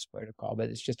high dose protocol, but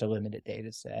it's just a limited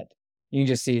data set. You can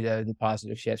just see the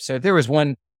positive shift. So if there was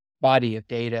one body of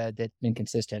data that's been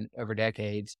consistent over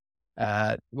decades,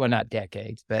 well, not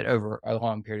decades, but over a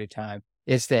long period of time,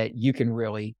 it's that you can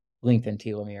really lengthen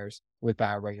telomeres with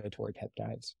bioregulatory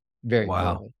peptides. Very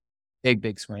clearly.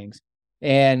 Big swings.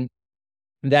 And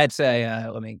that's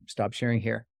let me stop sharing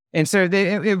here. And so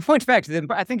it points back to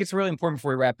I think it's really important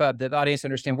before we wrap up that the audience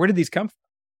understand, where did these come from?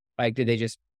 Like, did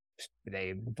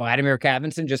Vladimir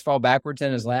Kavinson just fall backwards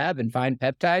in his lab and find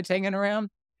peptides hanging around?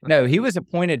 No, he was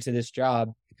appointed to this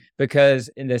job because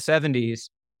in the 70s,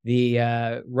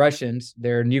 the Russians,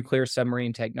 their nuclear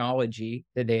submarine technology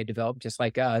that they had developed, just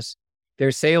like us,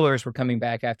 their sailors were coming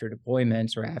back after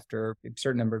deployments or after a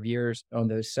certain number of years on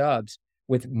those subs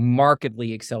with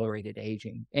markedly accelerated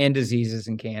aging and diseases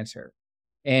and cancer.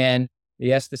 And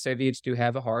yes, the Soviets do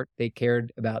have a heart. They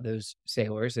cared about those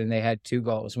sailors, and they had two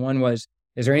goals. One was,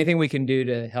 is there anything we can do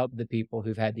to help the people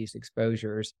who've had these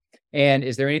exposures? And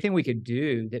is there anything we could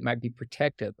do that might be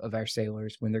protective of our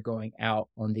sailors when they're going out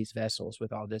on these vessels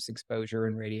with all this exposure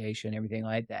and radiation, everything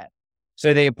like that?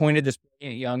 So they appointed this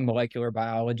young molecular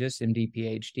biologist, MD,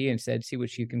 PhD, and said, see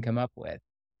what you can come up with.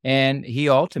 And he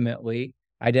ultimately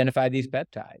identified these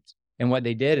peptides and what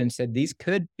they did and said, these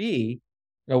could be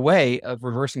a way of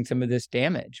reversing some of this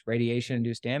damage,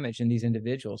 radiation-induced damage in these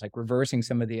individuals, like reversing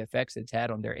some of the effects it's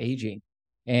had on their aging,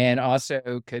 and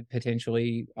also could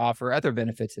potentially offer other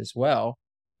benefits as well.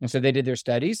 And so they did their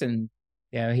studies, and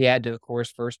he had to, of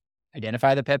course, first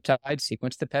identify the peptides,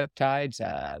 sequence the peptides,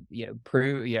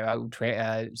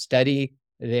 study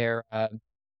their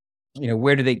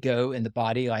where do they go in the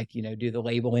body, do the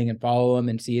labeling and follow them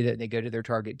and see that they go to their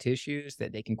target tissues,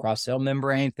 that they can cross cell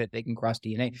membranes, that they can cross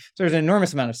DNA. So there's an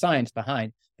enormous amount of science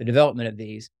behind the development of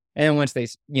these. And then once they,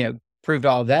 proved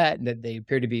all that they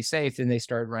appeared to be safe, then they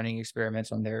started running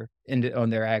experiments on their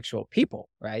actual people,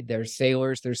 right? Their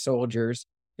sailors, their soldiers.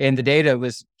 And the data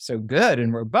was so good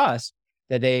and robust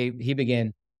that he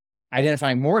began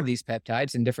identifying more of these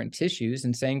peptides in different tissues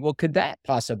and saying, well, could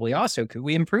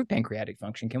we improve pancreatic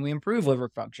function? Can we improve liver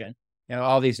function?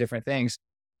 All these different things.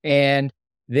 And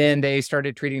then they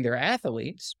started treating their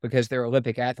athletes, because their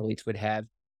Olympic athletes would have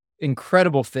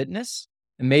incredible fitness,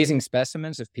 amazing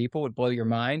specimens of people, would blow your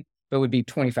mind, but would be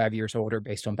 25 years older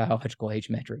based on biological age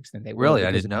metrics than they were. Really?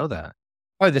 I didn't know that.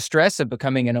 Oh, the stress of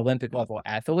becoming an Olympic level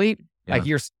athlete, like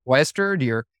you're sequestered,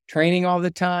 you're training all the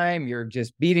time, you're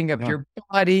just beating up your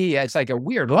body. It's like a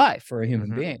weird life for a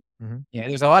human being. Mm-hmm.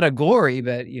 There's a lot of glory,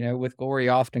 but with glory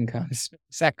often comes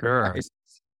sacrifice.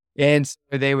 Sure. And so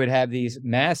they would have these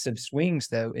massive swings,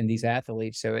 though, in these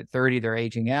athletes. So at 30, they're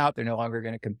aging out, they're no longer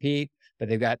going to compete, but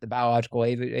they've got the biological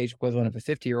age equivalent of a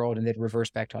 50-year-old, and they'd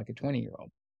reverse back to like a 20-year-old.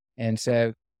 And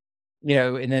so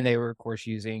and then they were, of course,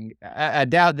 using, I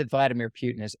doubt that Vladimir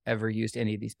Putin has ever used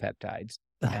any of these peptides.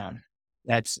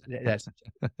 That's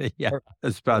Yeah, I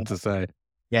was about to say.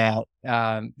 yeah.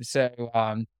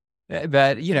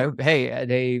 But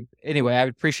hey, anyway, I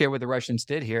appreciate what the Russians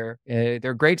did here.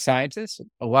 They're great scientists.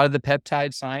 A lot of the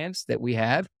peptide science that we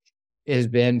have has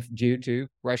been due to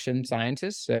Russian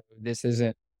scientists. So this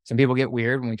isn't, some people get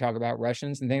weird when we talk about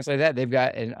Russians and things like that. They've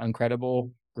got an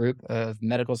incredible group of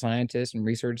medical scientists and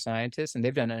research scientists, and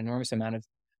they've done an enormous amount of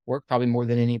work, probably more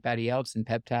than anybody else in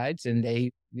peptides. And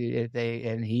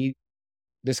he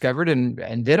discovered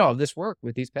and did all this work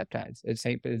with these peptides at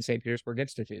St. Petersburg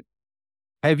Institute.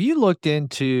 Have you looked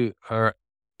into or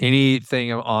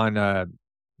anything on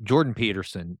Jordan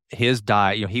Peterson? His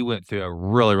diet, he went through a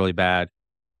really, really bad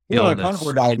illness. A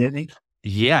carnivore diet, didn't he?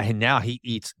 Yeah, and now he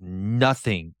eats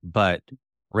nothing but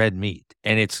red meat,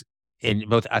 and it's in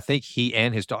both. I think he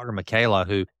and his daughter Michaela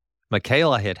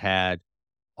had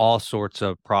all sorts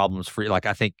of problems for, like,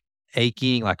 I think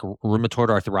aching, like rheumatoid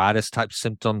arthritis type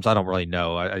symptoms. I don't really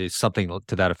know. It's something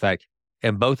to that effect.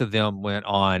 And both of them went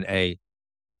on a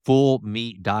full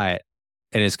meat diet,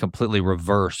 and it's completely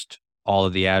reversed all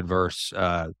of the adverse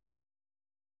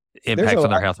impacts on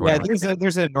their health. Yeah,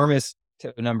 there's an enormous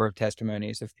number of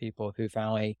testimonies of people who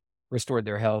finally restored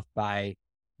their health by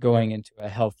going into a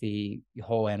healthy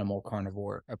whole animal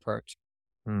carnivore approach.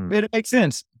 It makes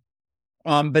sense.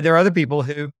 But there are other people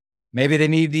who maybe they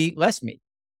need to eat less meat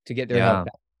to get their health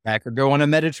back, or go on a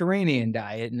Mediterranean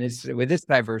diet and it's with its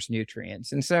diverse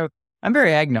nutrients. And so I'm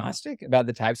very agnostic about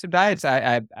the types of diets.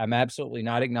 I'm absolutely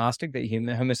not agnostic that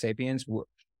Homo sapiens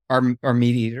are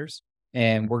meat eaters,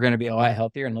 and we're going to be a lot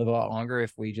healthier and live a lot longer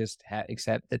if we just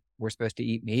accept that we're supposed to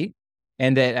eat meat.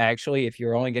 And that actually, if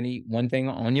you're only going to eat one thing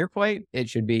on your plate, it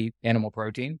should be animal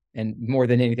protein, and more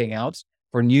than anything else,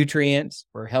 for nutrients,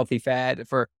 for healthy fat,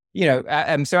 so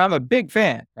I'm a big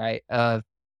fan, right, of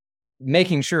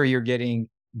making sure you're getting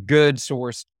good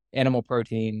sourced animal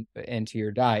protein into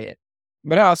your diet.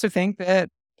 But I also think that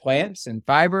plants and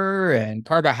fiber and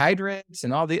carbohydrates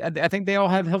and I think they all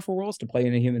have helpful roles to play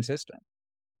in the human system.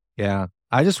 Yeah.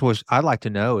 I'd like to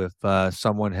know if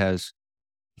someone has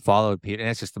followed Peter, and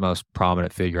that's just the most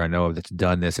prominent figure I know of that's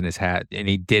done this, and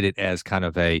he did it as kind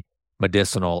of a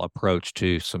medicinal approach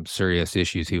to some serious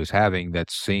issues he was having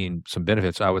that's seen some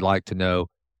benefits. I would like to know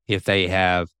if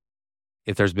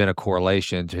there's been a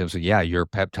correlation to him saying, yeah, your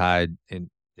peptide,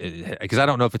 because I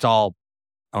don't know if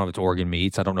it's organ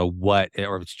meats. I don't know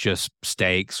or if it's just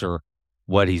steaks or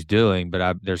what he's doing,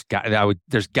 but there's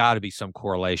got to be some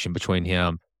correlation between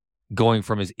him going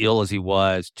from as ill as he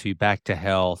was to back to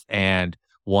health. And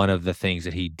one of the things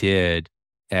that he did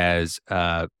as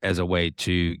a way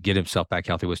to get himself back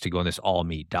healthy was to go on this all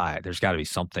meat diet. There's got to be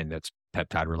something that's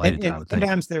peptide related. And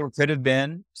sometimes there could have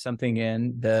been something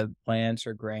in the plants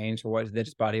or grains or what that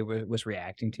his body was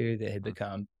reacting to that had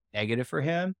become negative for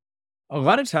him. A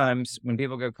lot of times when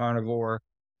people go carnivore,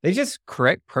 they just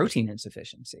correct protein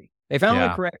insufficiency. They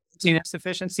finally correct protein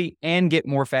insufficiency and get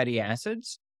more fatty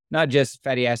acids, not just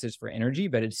fatty acids for energy,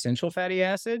 but essential fatty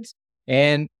acids.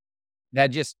 And that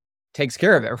just takes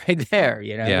care of it right there,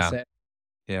 Yeah. So,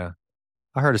 yeah.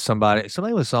 I heard of somebody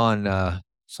was on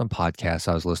some podcast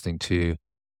I was listening to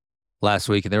last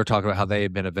week, and they were talking about how they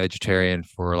had been a vegetarian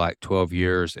for like 12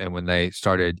 years. And when they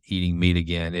started eating meat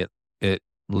again, it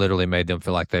literally made them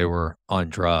feel like they were on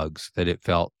drugs, that it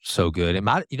felt so good. It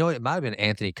might have been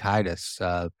Anthony Kiedis,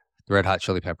 the Red Hot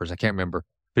Chili Peppers. I can't remember,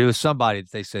 but it was somebody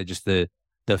that they said just the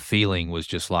feeling was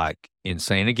just like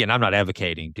insane. Again, I'm not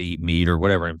advocating to eat meat or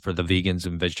whatever. And for the vegans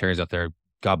and vegetarians out there,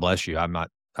 God bless you. I'm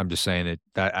just saying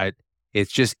that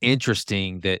it's just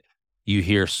interesting that you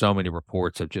hear so many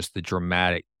reports of just the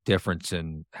dramatic difference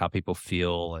in how people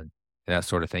feel and that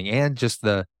sort of thing. And just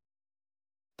the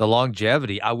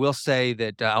longevity. I will say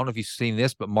that, I don't know if you've seen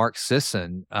this, but Mark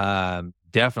Sisson,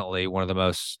 definitely one of the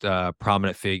most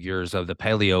prominent figures of the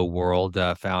paleo world,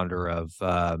 founder of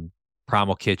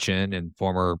Primal Kitchen and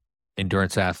former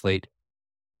endurance athlete,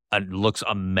 looks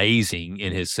amazing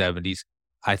in his 70s.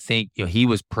 I think he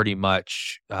was pretty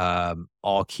much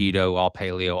all keto, all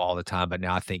paleo all the time, but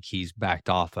now I think he's backed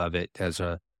off of it as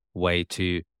a way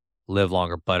to live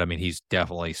longer. But I mean, he's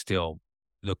definitely still,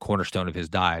 the cornerstone of his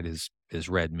diet is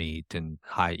red meat and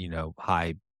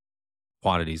high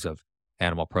quantities of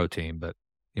animal protein. But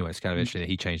anyway, it's kind of interesting that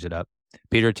he changed it up.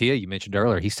 Peter Attia, you mentioned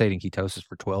earlier, he stayed in ketosis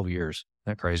for 12 years.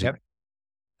 Isn't that crazy? Yep.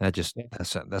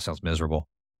 That sounds miserable.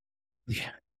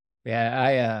 Yeah.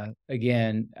 Yeah.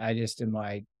 I just am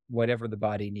like, whatever the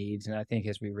body needs. And I think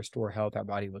as we restore health, our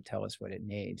body will tell us what it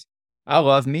needs. I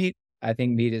love meat. I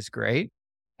think meat is great.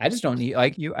 I just don't need,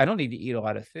 like you, I don't need to eat a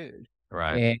lot of food.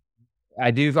 Right.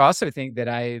 I do also think that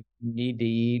I need to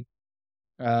eat.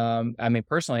 I mean,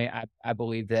 personally, I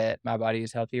believe that my body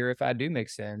is healthier if I do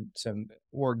mix in some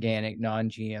organic,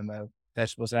 non-GMO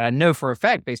vegetables. And I know for a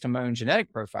fact, based on my own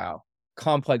genetic profile,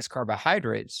 complex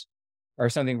carbohydrates are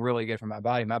something really good for my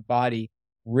body. My body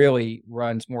really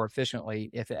runs more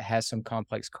efficiently if it has some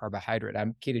complex carbohydrate.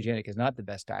 Ketogenic is not the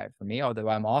best diet for me, although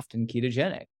I'm often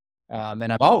ketogenic. And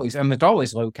it's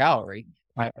always low calorie,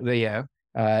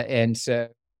 and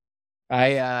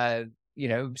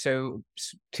so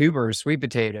tubers, sweet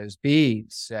potatoes,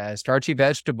 beets, starchy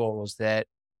vegetables that,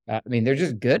 I mean, they're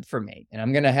just good for me. And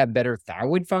I'm going to have better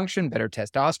thyroid function, better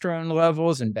testosterone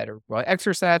levels, and better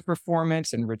exercise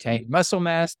performance and retain muscle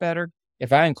mass better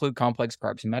if I include complex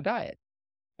carbs in my diet.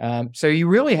 So you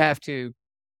really have to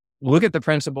look at the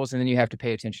principles, and then you have to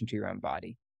pay attention to your own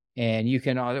body. And you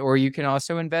can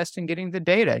also invest in getting the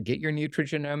data, get your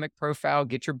nutrigenomic profile,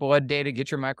 get your blood data,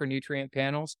 get your micronutrient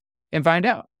panels, and find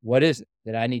out what is it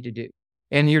that I need to do.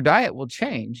 And your diet will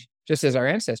change, just as our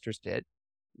ancestors did,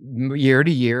 year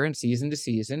to year and season to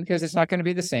season, because it's not going to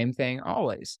be the same thing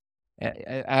always.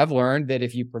 I've learned that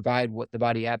if you provide what the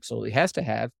body absolutely has to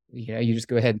have, you just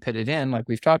go ahead and put it in, like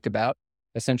we've talked about,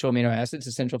 essential amino acids,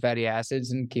 essential fatty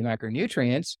acids, and key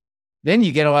micronutrients, then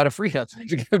you get a lot of freedom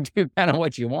to go do kind of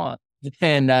what you want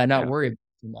and not worry about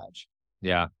too much.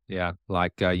 Yeah, yeah.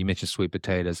 Like you mentioned sweet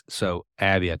potatoes. So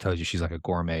Abby, I told you she's like a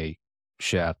gourmet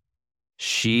chef.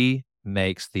 She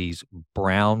makes these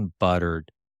brown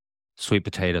buttered sweet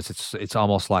potatoes. It's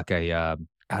almost like a I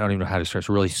don't even know how to describe it. It's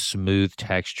a really smooth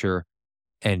texture.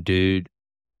 And dude,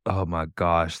 oh my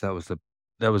gosh, that was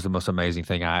the most amazing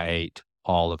thing I ate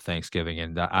all of Thanksgiving.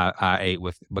 And I ate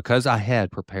because I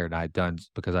had prepared.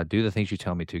 Because I do the things you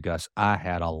tell me to, Gus. I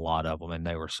had a lot of them, and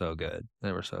they were so good.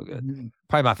 They were so good. Mm-hmm.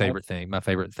 Probably my favorite thing. My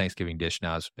favorite Thanksgiving dish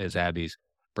now is Abby's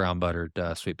brown buttered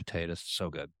sweet potatoes. So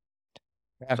good.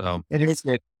 Yeah, So it is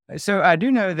good. So I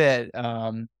do know that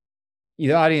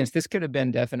the audience, this could have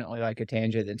been definitely like a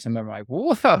tangent that some of them are like,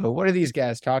 whoa, what are these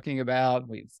guys talking about?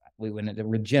 We went into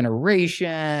regeneration,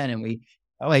 and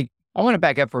I want to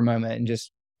back up for a moment and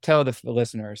just tell the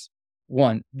listeners,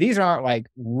 one, these aren't like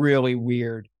really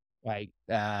weird,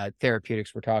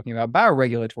 therapeutics we're talking about.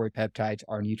 Bioregulatory peptides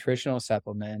are nutritional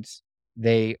supplements.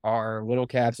 They are little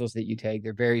capsules that you take.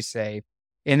 They're very safe,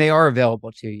 and they are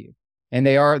available to you. And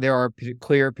there are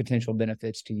clear potential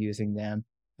benefits to using them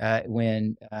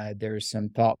when there's some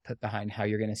thought put behind how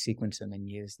you're going to sequence them and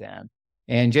use them.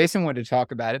 And Jason wanted to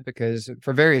talk about it because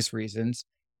for various reasons,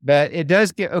 but it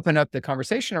does open up the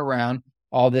conversation around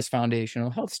all this foundational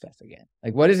health stuff again.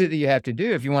 Like, what is it that you have to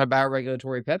do if you want a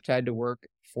bioregulatory peptide to work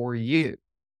for you?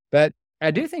 But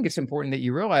I do think it's important that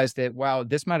you realize that while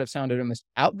this might have sounded almost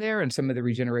out there in some of the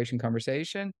regeneration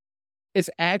conversation, it's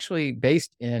actually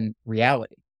based in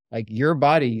reality. Like, your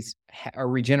bodies are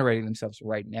regenerating themselves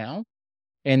right now,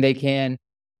 and they can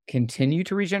continue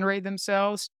to regenerate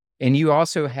themselves. And you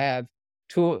also have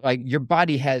your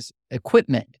body has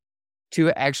equipment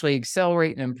to actually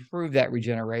accelerate and improve that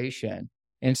regeneration.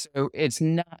 And so it's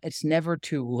never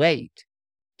too late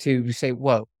to say,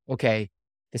 whoa, okay,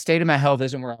 the state of my health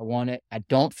isn't where I want it. I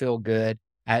don't feel good.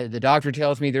 The doctor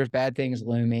tells me there's bad things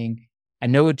looming. I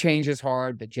know change is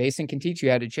hard, but Jason can teach you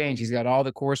how to change. He's got all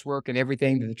the coursework and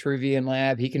everything to the Truvian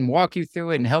lab. He can walk you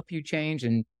through it and help you change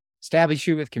and establish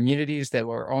you with communities that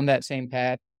are on that same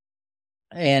path.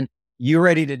 And you're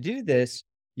ready to do this,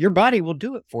 your body will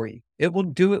do it for you. It will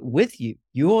do it with you.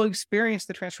 You will experience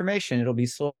the transformation. It'll be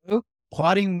slow,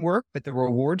 plodding work, but the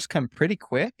rewards come pretty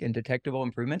quick and detectable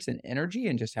improvements in energy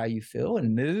and just how you feel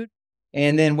and mood.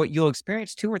 And then what you'll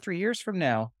experience 2 or 3 years from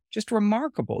now, just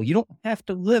remarkable. You don't have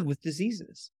to live with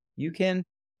diseases. You can,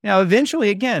 eventually,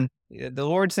 again, the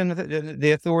Lord's in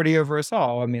the authority over us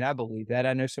all. I mean, I believe that.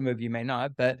 I know some of you may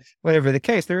not, but whatever the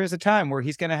case, there is a time where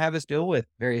he's going to have us deal with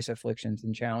various afflictions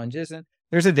and challenges. And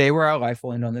there's a day where our life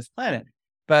will end on this planet.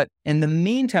 But in the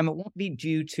meantime, it won't be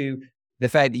due to the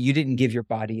fact that you didn't give your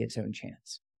body its own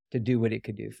chance to do what it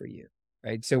could do for you,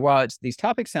 right? So while these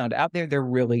topics sound out there, they're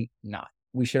really not.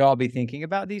 We should all be thinking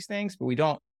about these things, but we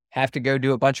don't have to go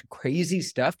do a bunch of crazy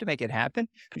stuff to make it happen.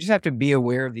 We just have to be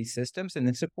aware of these systems and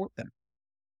then support them.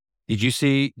 Did you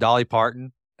see Dolly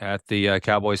Parton at the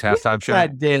Cowboys halftime show? I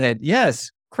did. Yes.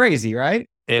 Crazy, right?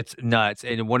 It's nuts.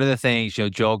 And one of the things,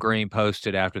 Joel Green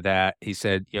posted after that, he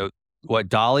said, what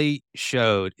Dolly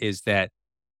showed is that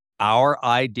our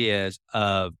ideas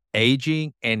of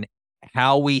aging and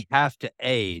how we have to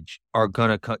age are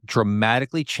going to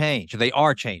dramatically change. They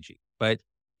are changing, but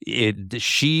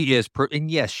she is, and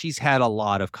yes, she's had a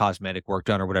lot of cosmetic work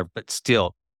done or whatever, but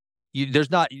still,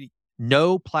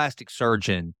 no plastic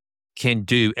surgeon can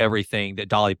do everything that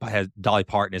Dolly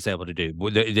Parton is able to do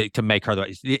to make her.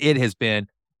 It has been.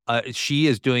 She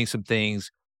is doing some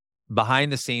things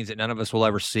behind the scenes that none of us will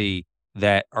ever see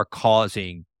that are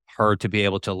causing her to be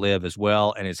able to live as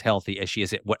well and as healthy as she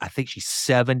is. At what I think she's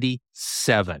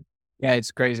 77. Yeah,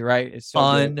 it's crazy, right? It's so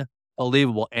good.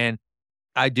 Unbelievable. And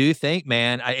I do think,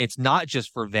 man, it's not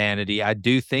just for vanity. I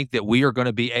do think that we are going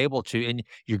to be able to, and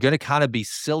you're going to kind of be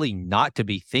silly not to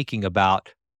be thinking about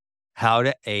how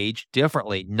to age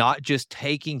differently, not just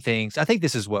taking things. I think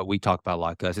this is what we talk about a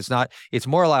lot, Gus. It's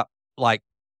more like,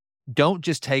 don't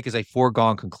just take as a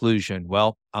foregone conclusion,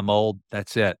 well, I'm old,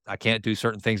 that's it. I can't do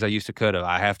certain things I used to could have.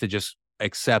 I have to just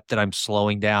accept that I'm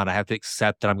slowing down. I have to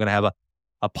accept that I'm going to have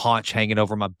a paunch hanging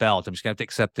over my belt. I'm just going to have to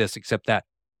accept this, accept that.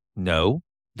 No,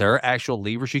 there are actual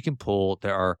levers you can pull.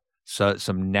 There are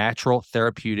some natural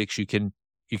therapeutics you can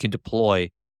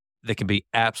deploy that can be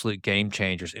absolute game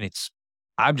changers. And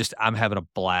I'm having a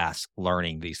blast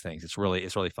learning these things. It's really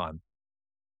fun.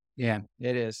 Yeah,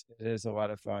 it is. It is a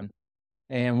lot of fun.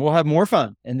 And we'll have more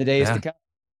fun in the days to come.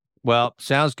 Well,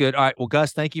 sounds good. All right. Well,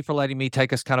 Gus, thank you for letting me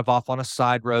take us kind of off on a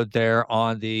side road there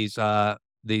on these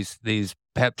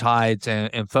peptides.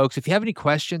 And folks, if you have any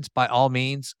questions, by all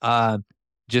means,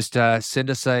 just send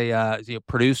us a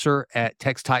producer at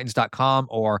textitans.com,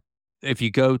 or if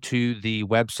you go to the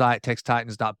website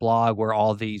texttitans.blog where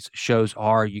all these shows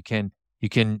are, you can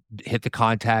hit the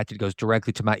contact. It goes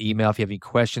directly to my email. If you have any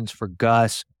questions for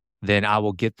Gus, then I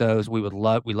will get those. We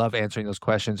love answering those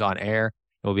questions on air.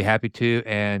 And we'll be happy to.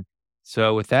 And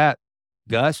so with that,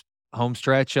 Gus, home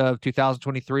stretch of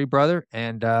 2023, brother.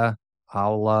 And I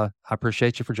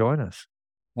appreciate you for joining us.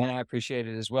 And I appreciate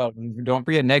it as well. Don't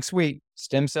forget, next week,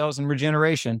 stem cells and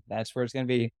regeneration. That's where it's going to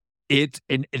be. You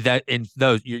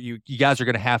guys are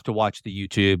going to have to watch the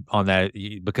YouTube on that,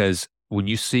 because when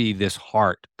you see this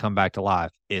heart come back to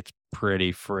life, it's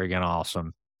pretty friggin'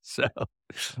 awesome. So, all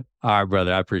right,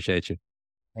 brother, I appreciate you.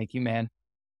 Thank you, man.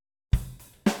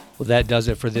 Well, that does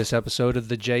it for this episode of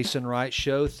The Jason Wright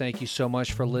Show. Thank you so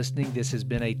much for listening. This has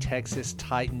been a Texas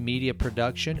Titan Media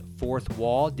production. Fourth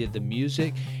Wall did the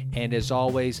music. And as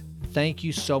always, thank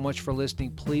you so much for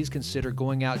listening. Please consider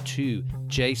going out to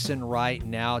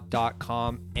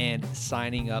jasonwrightnow.com and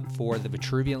signing up for the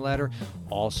Vitruvian letter.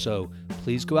 Also,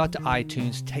 please go out to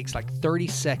iTunes. It takes like 30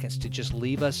 seconds to just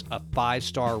leave us a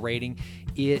 5-star rating.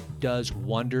 It does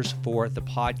wonders for the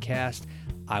podcast.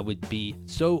 I would be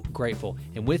so grateful.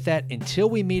 And with that, until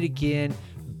we meet again,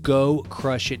 go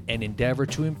crush it and endeavor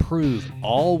to improve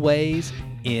always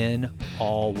in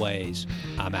all ways.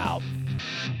 I'm out.